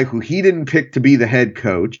a guy who he didn't pick to be the head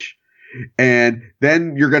coach, and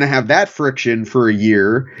then you're going to have that friction for a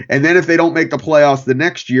year, and then if they don't make the playoffs the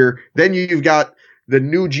next year, then you've got the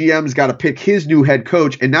new GM's got to pick his new head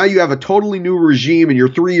coach, and now you have a totally new regime, and you're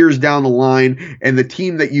 3 years down the line, and the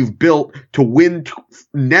team that you've built to win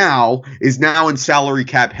now is now in salary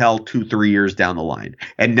cap hell 2-3 years down the line,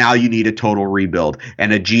 and now you need a total rebuild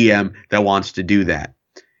and a GM that wants to do that.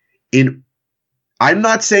 I'm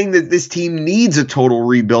not saying that this team needs a total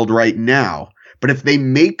rebuild right now, but if they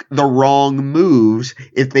make the wrong moves,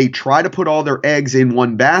 if they try to put all their eggs in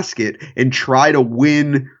one basket and try to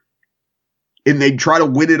win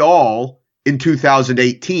it all in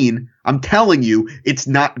 2018, I'm telling you, it's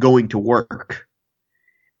not going to work.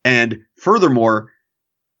 And furthermore,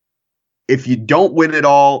 if you don't win it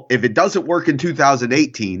all, if it doesn't work in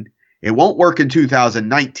 2018, it won't work in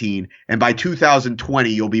 2019, and by 2020,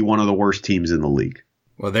 you'll be one of the worst teams in the league.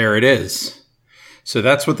 Well, there it is. So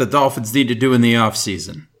that's what the Dolphins need to do in the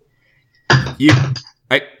offseason.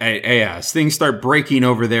 As things start breaking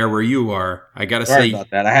over there where you are, I got to say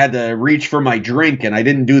about that. I had to reach for my drink, and I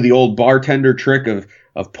didn't do the old bartender trick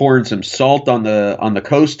of pouring some salt on the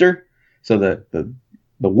coaster. So the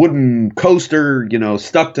wooden coaster,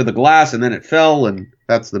 stuck to the glass, and then it fell, and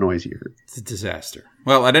that's the noise you heard. It's a disaster.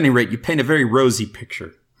 Well, at any rate, you paint a very rosy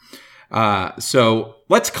picture. So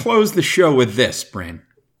let's close the show with this, Brain.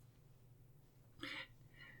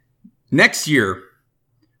 Next year,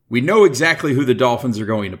 we know exactly who the Dolphins are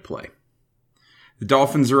going to play. The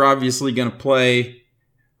Dolphins are obviously going to play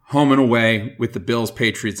home and away with the Bills,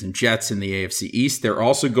 Patriots, and Jets in the AFC East. They're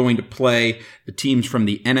also going to play the teams from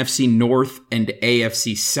the NFC North and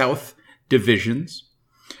AFC South divisions.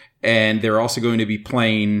 And they're also going to be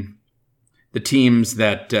playing the teams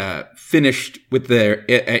that finished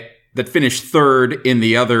third in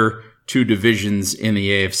the other two divisions in the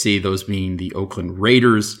AFC, those being the Oakland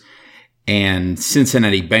Raiders and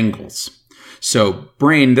Cincinnati Bengals. So,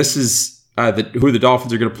 Brain, this is who the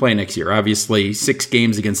Dolphins are going to play next year. Obviously, 6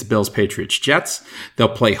 games against the Bills, Patriots, Jets. They'll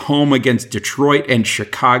play home against Detroit and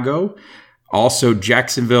Chicago. Also,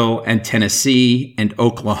 Jacksonville and Tennessee and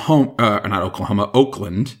Oakland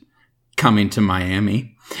coming to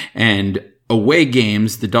Miami. And away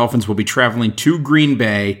games, the Dolphins will be traveling to Green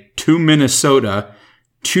Bay, to Minnesota,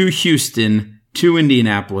 to Houston, to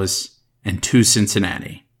Indianapolis, and to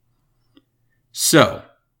Cincinnati. So,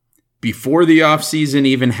 before the offseason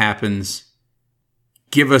even happens,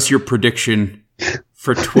 give us your prediction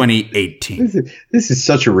for 2018. This is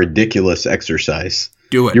such a ridiculous exercise.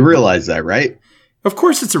 Do it. You realize that, right? Of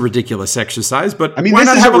course it's a ridiculous exercise, but I mean, why this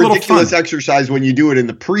not is have a little ridiculous fun? exercise when you do it in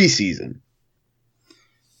the preseason.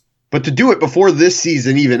 But to do it before this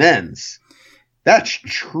season even ends, that's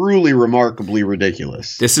truly remarkably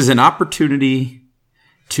ridiculous. This is an opportunity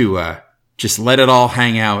to just let it all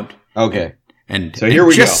hang out. Okay. And, so here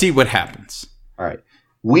we just go. See what happens. All right.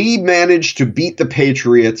 We managed to beat the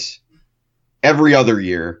Patriots every other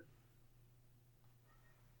year,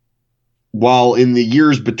 while in the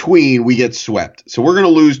years between we get swept. So we're going to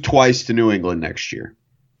lose twice to New England next year.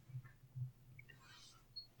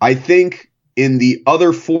 I think in the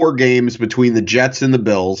other 4 games between the Jets and the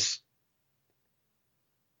Bills,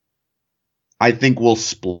 I think we'll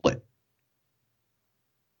split.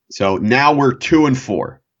 So now we're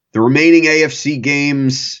 2-4. The remaining AFC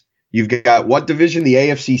games, you've got what division? The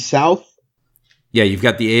AFC South? Yeah, you've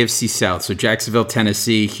got the AFC South. So Jacksonville,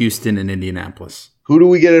 Tennessee, Houston, and Indianapolis. Who do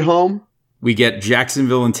we get at home? We get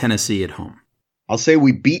Jacksonville and Tennessee at home. I'll say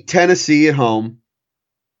we beat Tennessee at home.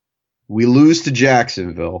 We lose to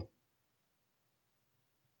Jacksonville.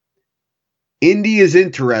 Indy is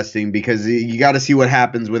interesting because you got to see what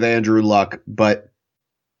happens with Andrew Luck, but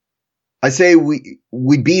I say we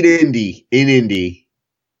beat Indy in Indy.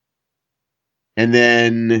 And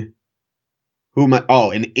then who am I?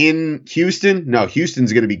 Oh, and in Houston? No,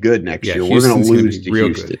 Houston's going to be good next year. We're going to lose to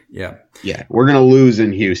Houston. Good. Yeah. Yeah, we're going to lose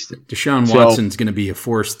in Houston. Deshaun Watson's going to be a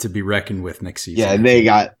force to be reckoned with next season. Yeah,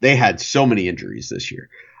 and they had so many injuries this year.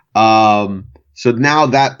 So now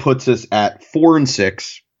that puts us at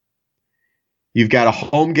 4-6. You've got a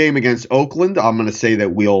home game against Oakland. I'm going to say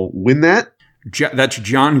that we'll win that. That's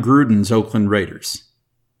John Gruden's Oakland Raiders.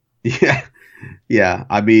 Yeah. Yeah.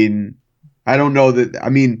 I mean, I don't know that. I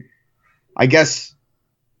mean, I guess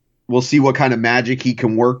we'll see what kind of magic he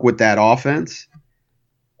can work with that offense.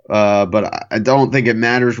 But I don't think it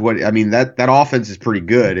matters what. I mean, that offense is pretty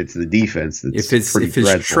good. It's the defense that's if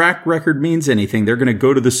his track record means anything, they're going to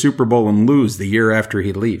go to the Super Bowl and lose the year after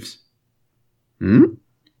he leaves.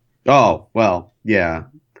 Oh, well, yeah.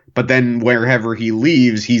 But then wherever he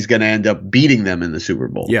leaves, he's going to end up beating them in the Super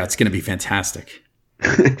Bowl. Yeah, it's going to be fantastic.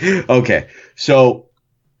 Okay, so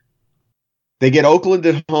they get Oakland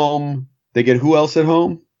at home. They get who else at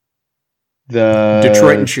home?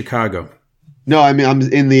 Detroit and Chicago. No, I mean I'm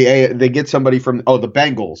in the. They get somebody from the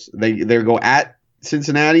Bengals. They go at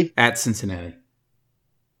Cincinnati. At Cincinnati.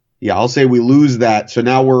 Yeah, I'll say we lose that. So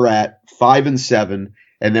now we're at 5-7,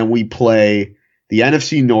 and then we play the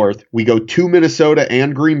NFC North. We go to Minnesota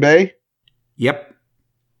and Green Bay. Yep.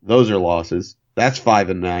 Those are losses. That's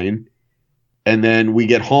 5-9. And then we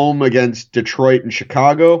get home against Detroit and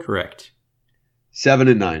Chicago. Correct.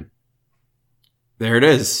 7-9. There it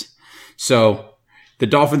is. So the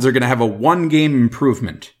Dolphins are going to have a 1-game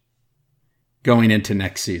improvement going into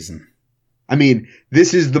next season. I mean,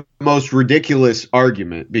 this is the most ridiculous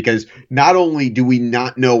argument because not only do we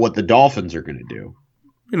not know what the Dolphins are going to do.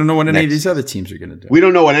 We don't know what any of these other teams are going to do. We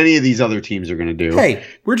don't know what any of these other teams are going to do. Hey,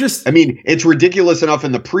 I mean, it's ridiculous enough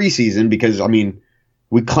in the preseason because, I mean,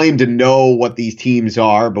 we claim to know what these teams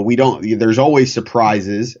are, but we don't. There's always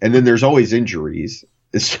surprises, and then there's always injuries.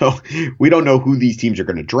 So we don't know who these teams are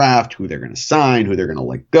going to draft, who they're going to sign, who they're going to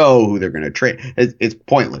let go, who they're going to trade. It's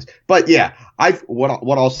pointless. But yeah,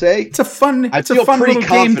 what I'll say. It's a fun little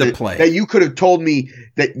game to play. That you could have told me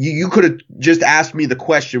that you could have just asked me the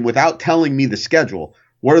question without telling me the schedule.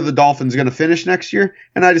 What are the Dolphins going to finish next year?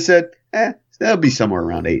 And I just said, that'll be somewhere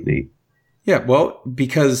around 8-8. Yeah, well,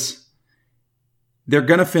 because they're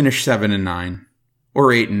going to finish 7-9 or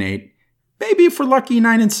 8-8. Maybe if we're lucky,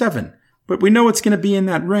 9-7. But we know it's going to be in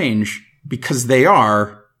that range because they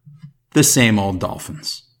are the same old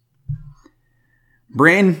Dolphins.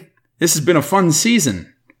 Brain, this has been a fun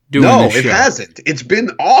season doing this show. No, it hasn't. It's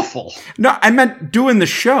been awful. No, I meant doing the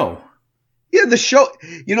show. Yeah, the show.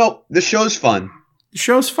 The show's fun. The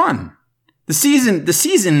show's fun. The season.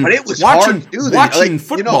 But it was watching, hard to do. Watching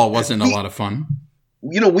football wasn't a lot of fun.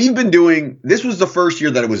 We've been doing. This was the first year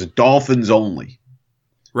that it was Dolphins only.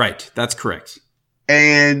 Right, that's correct.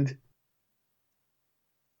 And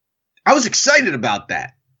I was excited about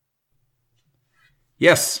that.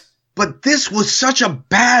 Yes. But this was such a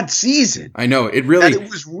bad season. I know. It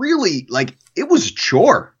was really it was a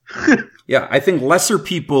chore. Yeah, I think lesser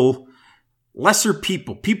people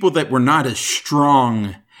that were not as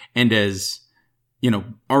strong and as,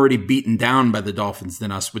 already beaten down by the Dolphins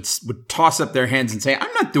than us would toss up their hands and say,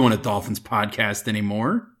 I'm not doing a Dolphins podcast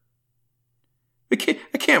anymore. I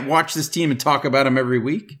can't watch this team and talk about them every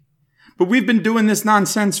week. But we've been doing this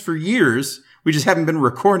nonsense for years. We just haven't been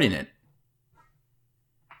recording it.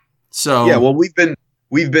 So yeah, well, we've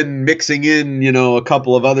been mixing in, a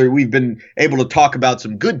couple of other. We've been able to talk about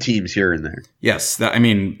some good teams here and there. Yes,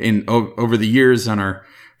 over the years on our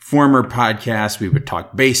former podcast, we would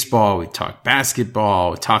talk baseball, we'd talk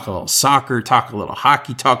basketball, we'd talk a little soccer, talk a little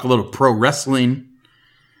hockey, talk a little pro wrestling.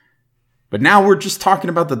 But now we're just talking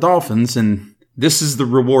about the Dolphins, and this is the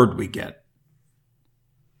reward we get.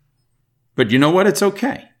 But you know what? It's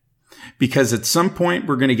okay. Because at some point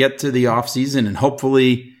we're going to get to the offseason and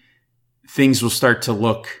hopefully things will start to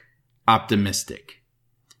look optimistic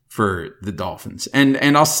for the Dolphins. And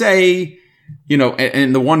I'll say,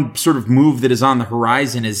 and the one sort of move that is on the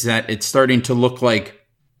horizon is that it's starting to look like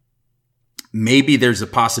maybe there's a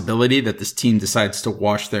possibility that this team decides to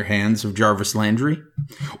wash their hands of Jarvis Landry,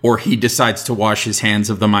 or he decides to wash his hands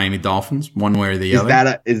of the Miami Dolphins, one way or the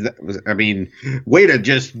other. Way to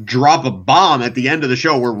just drop a bomb at the end of the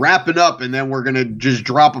show. We're wrapping up, and then we're going to just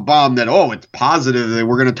drop a bomb that, it's positive that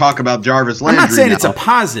we're going to talk about Jarvis Landry. I'm not saying now. it's a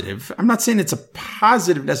positive. I'm not saying it's a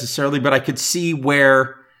positive necessarily, but I could see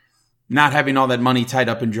where not having all that money tied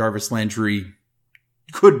up in Jarvis Landry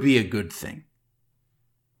could be a good thing.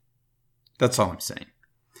 That's all I'm saying.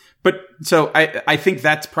 But so I think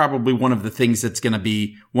that's probably one of the things that's going to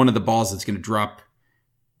be one of the balls that's going to drop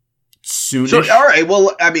soon. So, all right.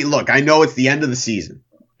 Well, I mean, look, I know it's the end of the season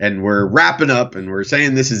and we're wrapping up and we're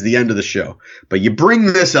saying this is the end of the show, but you bring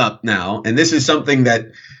this up now. And this is something that,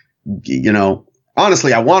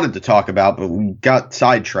 honestly, I wanted to talk about, but we got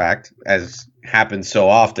sidetracked as happens so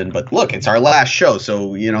often. But look, it's our last show.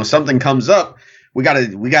 So, something comes up. We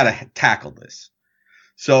gotta tackle this.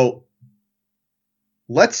 So,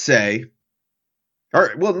 let's say,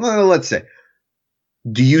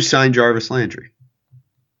 do you sign Jarvis Landry?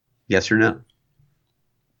 Yes or no?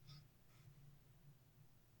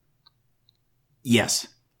 Yes.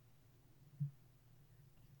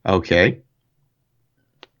 Okay.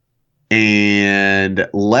 And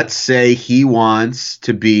let's say he wants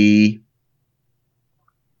 $15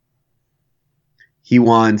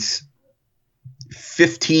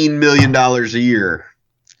 million a year.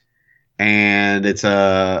 And it's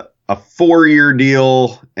a 4-year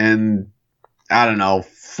deal and I don't know,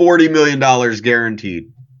 $40 million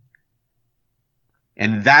guaranteed.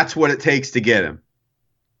 And that's what it takes to get him.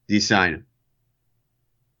 Do you sign him?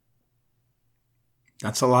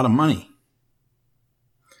 That's a lot of money.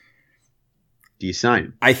 Do you sign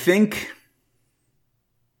him? I think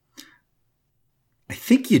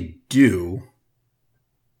you do,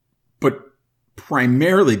 but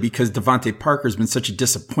primarily because Devontae Parker's been such a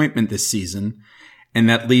disappointment this season, and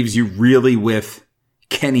that leaves you really with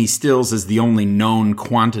Kenny Stills as the only known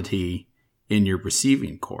quantity in your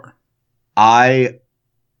receiving core. I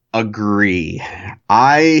agree.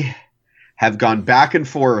 I have gone back and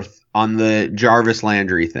forth on the Jarvis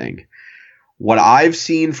Landry thing. What I've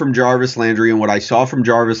seen from Jarvis Landry and what I saw from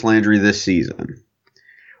Jarvis Landry this season,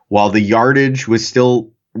 while the yardage was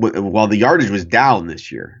down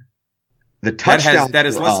this year, the touchdown that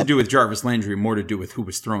has less to do with Jarvis Landry, more to do with who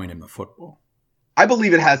was throwing him the football. I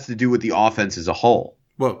believe it has to do with the offense as a whole.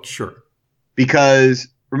 Well, sure. Because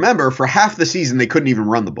remember, for half the season they couldn't even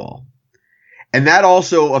run the ball. And that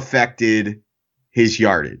also affected his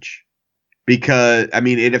yardage.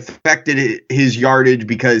 It affected his yardage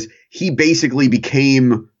because he basically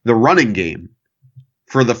became the running game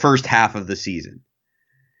for the first half of the season.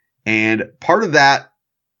 And part of that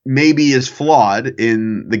maybe is flawed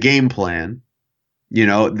in the game plan.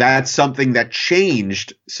 That's something that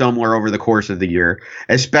changed somewhere over the course of the year,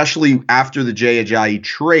 especially after the Jay Ajayi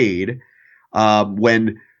trade,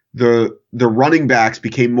 when the running backs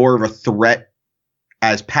became more of a threat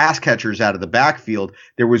as pass catchers out of the backfield.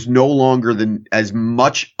 There was no longer as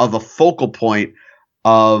much of a focal point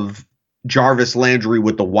of Jarvis Landry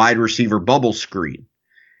with the wide receiver bubble screen.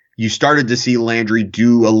 You started to see Landry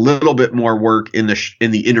do a little bit more work in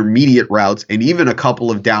the intermediate routes and even a couple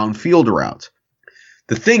of downfield routes.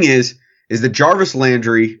 The thing is that Jarvis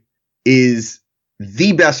Landry is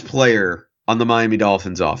the best player on the Miami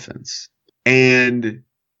Dolphins offense. And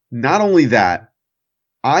not only that,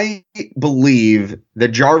 I believe that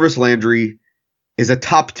Jarvis Landry is a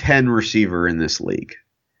top 10 receiver in this league.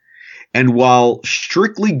 And while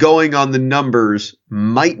strictly going on the numbers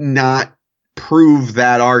might not prove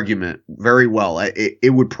that argument very well,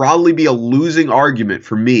 it would probably be a losing argument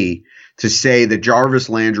for me to say that Jarvis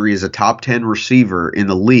Landry is a top 10 receiver in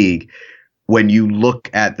the league when you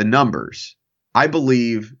look at the numbers. I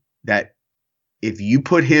believe that if you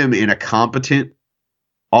put him in a competent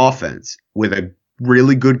offense with a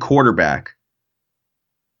really good quarterback,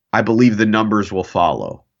 I believe the numbers will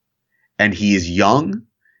follow. And he is young.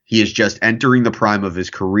 He is just entering the prime of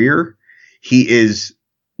his career. He is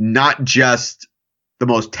not just the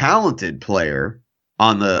most talented player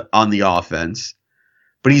on the offense,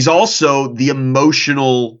 but he's also the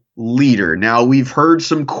emotional leader. Now, we've heard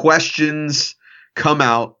some questions come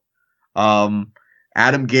out.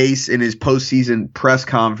 Adam Gase in his postseason press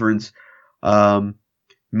conference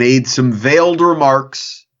made some veiled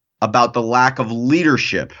remarks about the lack of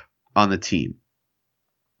leadership on the team.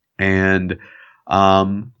 And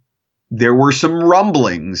there were some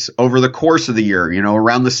rumblings over the course of the year,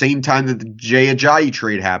 around the same time that the Jay Ajayi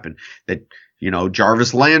trade happened, that,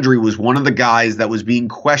 Jarvis Landry was one of the guys that was being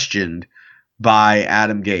questioned by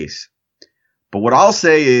Adam Gase. But what I'll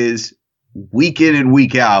say is, week in and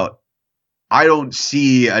week out, I don't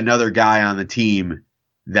see another guy on the team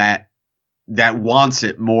that wants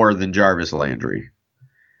it more than Jarvis Landry.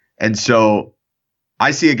 And so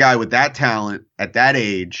I see a guy with that talent at that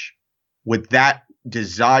age, with that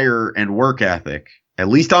desire and work ethic, at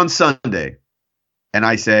least on Sunday. And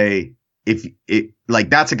I say,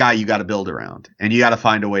 that's a guy you got to build around, and you got to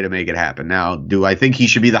find a way to make it happen. Now, do I think he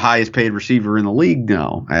should be the highest paid receiver in the league?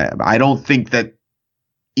 No, I don't think that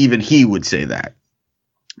even he would say that.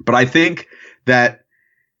 But I think that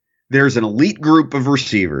there's an elite group of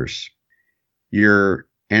receivers. Your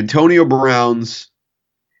Antonio Browns,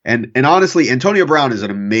 and honestly, Antonio Brown is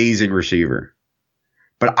an amazing receiver.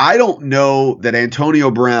 But I don't know that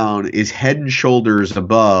Antonio Brown is head and shoulders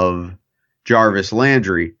above Jarvis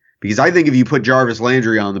Landry, because I think if you put Jarvis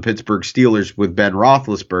Landry on the Pittsburgh Steelers with Ben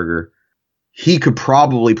Roethlisberger, he could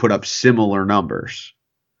probably put up similar numbers.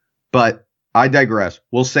 But I digress.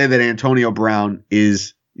 We'll say that Antonio Brown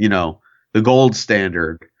is, the gold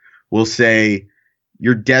standard. We'll say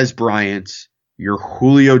your Dez Bryants, your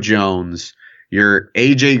Julio Jones, your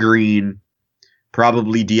AJ Green,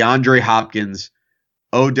 probably DeAndre Hopkins,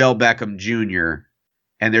 Odell Beckham Jr.,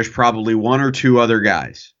 and there's probably one or two other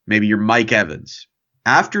guys. Maybe your Mike Evans.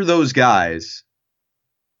 After those guys,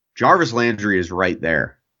 Jarvis Landry is right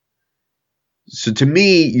there. So to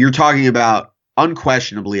me, you're talking about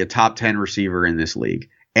unquestionably a top 10 receiver in this league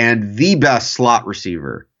and the best slot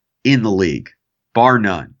receiver in the league, bar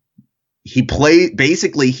none. He plays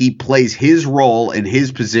his role in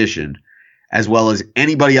his position as well as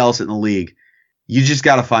anybody else in the league. You just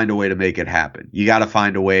got to find a way to make it happen. You got to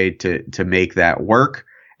find a way to make that work.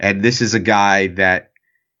 And this is a guy that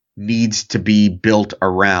needs to be built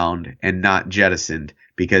around and not jettisoned,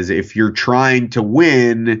 because if you're trying to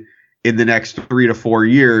win in the next 3 to 4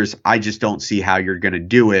 years, I just don't see how you're going to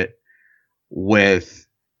do it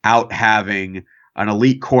without having an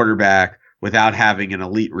elite quarterback, without having an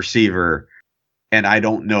elite receiver. And I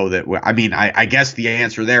don't know that. I guess the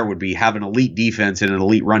answer there would be have an elite defense and an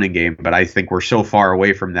elite running game, but I think we're so far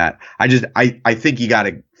away from that. I think you got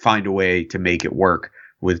to find a way to make it work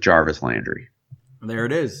with Jarvis Landry. There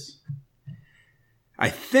it is. I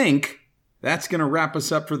think that's going to wrap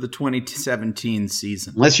us up for the 2017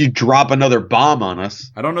 season. Unless you drop another bomb on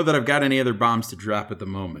us. I don't know that I've got any other bombs to drop at the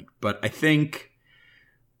moment, but I think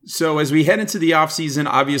so. As we head into the offseason,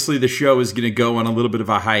 obviously the show is going to go on a little bit of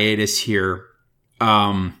a hiatus here.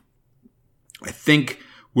 I think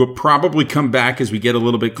we'll probably come back as we get a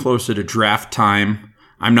little bit closer to draft time.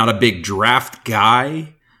 I'm not a big draft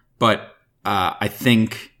guy, but I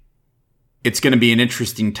think it's going to be an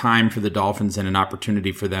interesting time for the Dolphins and an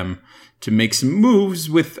opportunity for them to make some moves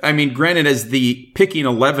granted, as the picking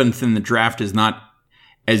 11th in the draft is not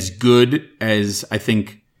as good as I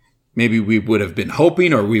think maybe we would have been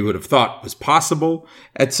hoping or we would have thought was possible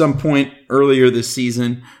at some point earlier this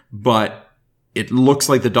season, but it looks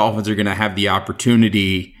like the Dolphins are going to have the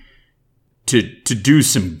opportunity to do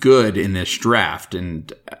some good in this draft.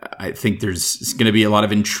 And I think there's going to be a lot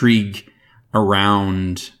of intrigue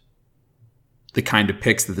around the kind of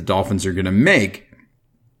picks that the Dolphins are going to make.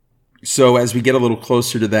 So as we get a little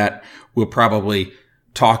closer to that, we'll probably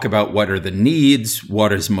talk about what are the needs,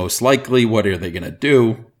 what is most likely, what are they going to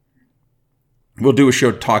do. We'll do a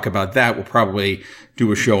show to talk about that. We'll probably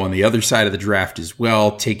do a show on the other side of the draft as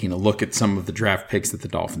well, taking a look at some of the draft picks that the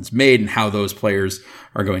Dolphins made and how those players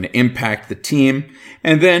are going to impact the team.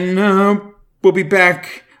 And then we'll be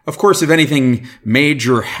back. Of course, if anything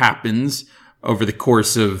major happens over the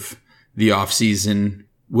course of the offseason,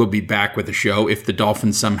 we'll be back with a show. If the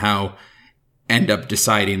Dolphins somehow end up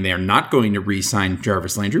deciding they're not going to re-sign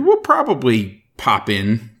Jarvis Landry, we'll probably pop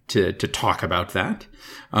in to talk about that.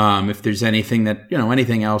 If there's anything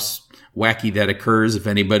anything else wacky that occurs, if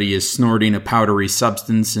anybody is snorting a powdery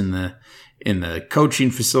substance in the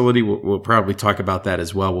coaching facility, we'll probably talk about that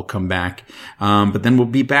as well. We'll come back. But then we'll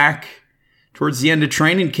be back towards the end of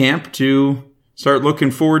training camp to start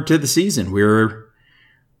looking forward to the season.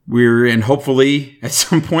 And hopefully at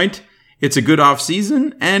some point it's a good off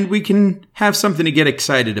season and we can have something to get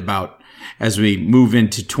excited about as we move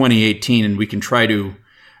into 2018, and we can try to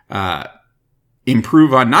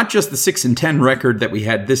improve on not just the 6-10 record that we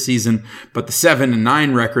had this season, but the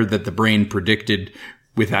 7-9 record that the brain predicted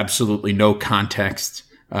with absolutely no context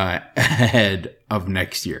ahead of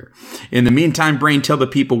next year. In the meantime, Brain, tell the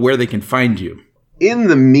people where they can find you. In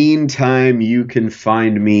the meantime, you can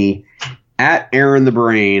find me at Aaron the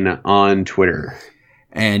Brain on Twitter.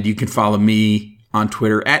 And you can follow me on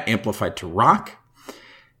Twitter at Amplified to Rock.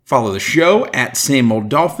 Follow the show at Same Old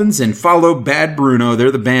Dolphins, and follow Bad Bruno.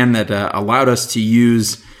 They're the band that allowed us to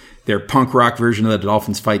use their punk rock version of the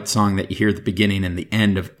Dolphins fight song that you hear at the beginning and the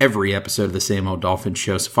end of every episode of the Same Old Dolphins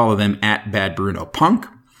show. So follow them at Bad Bruno Punk.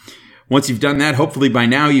 Once you've done that, hopefully by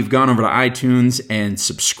now you've gone over to iTunes and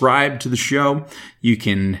subscribed to the show. You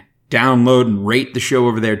can download and rate the show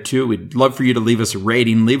over there too. We'd love for you to leave us a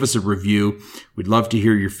rating, leave us a review. We'd love to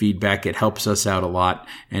hear your feedback. It helps us out a lot,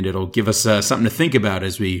 and it'll give us something to think about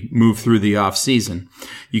as we move through the off season.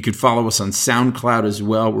 You can follow us on SoundCloud as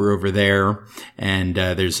well. We're over there, and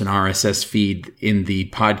there's an RSS feed in the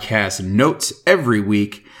podcast notes every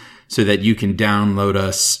week so that you can download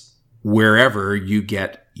us wherever you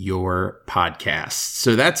get your podcasts.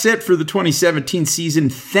 So that's it for the 2017 season.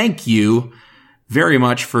 Thank you very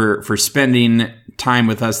much for spending time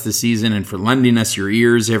with us this season and for lending us your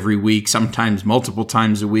ears every week, sometimes multiple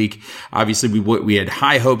times a week. Obviously, we had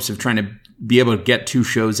high hopes of trying to be able to get 2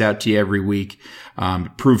 shows out to you every week.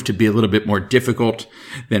 It proved to be a little bit more difficult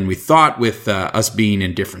than we thought with us being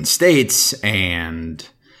in different states and,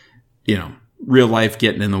 real life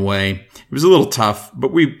getting in the way. It was a little tough,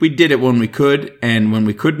 but we did it when we could, and when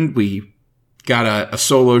we couldn't, we got a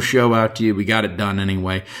solo show out to you. We got it done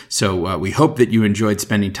anyway. So we hope that you enjoyed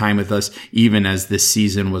spending time with us, even as this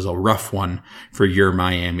season was a rough one for your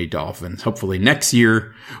Miami Dolphins. Hopefully next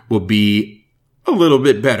year will be a little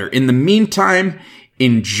bit better. In the meantime,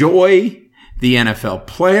 enjoy the NFL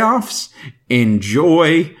playoffs.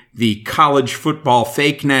 Enjoy the college football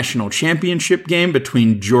fake national championship game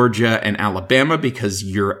between Georgia and Alabama, because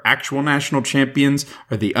your actual national champions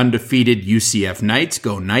are the undefeated UCF Knights.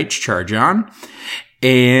 Go Knights, charge on.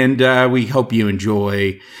 And we hope you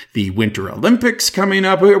enjoy the Winter Olympics coming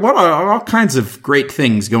up. What all kinds of great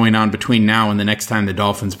things going on between now and the next time the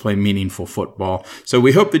Dolphins play meaningful football. So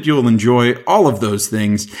we hope that you'll enjoy all of those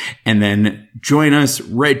things, and then join us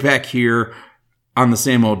right back here on the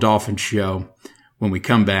Same Old Dolphins show when we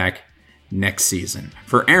come back next season.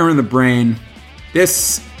 For Aaron the Brain,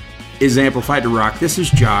 this is Amplified to Rock. This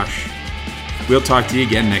is Josh. We'll talk to you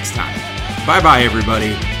again next time. Bye-bye,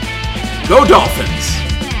 everybody. Go Dolphins!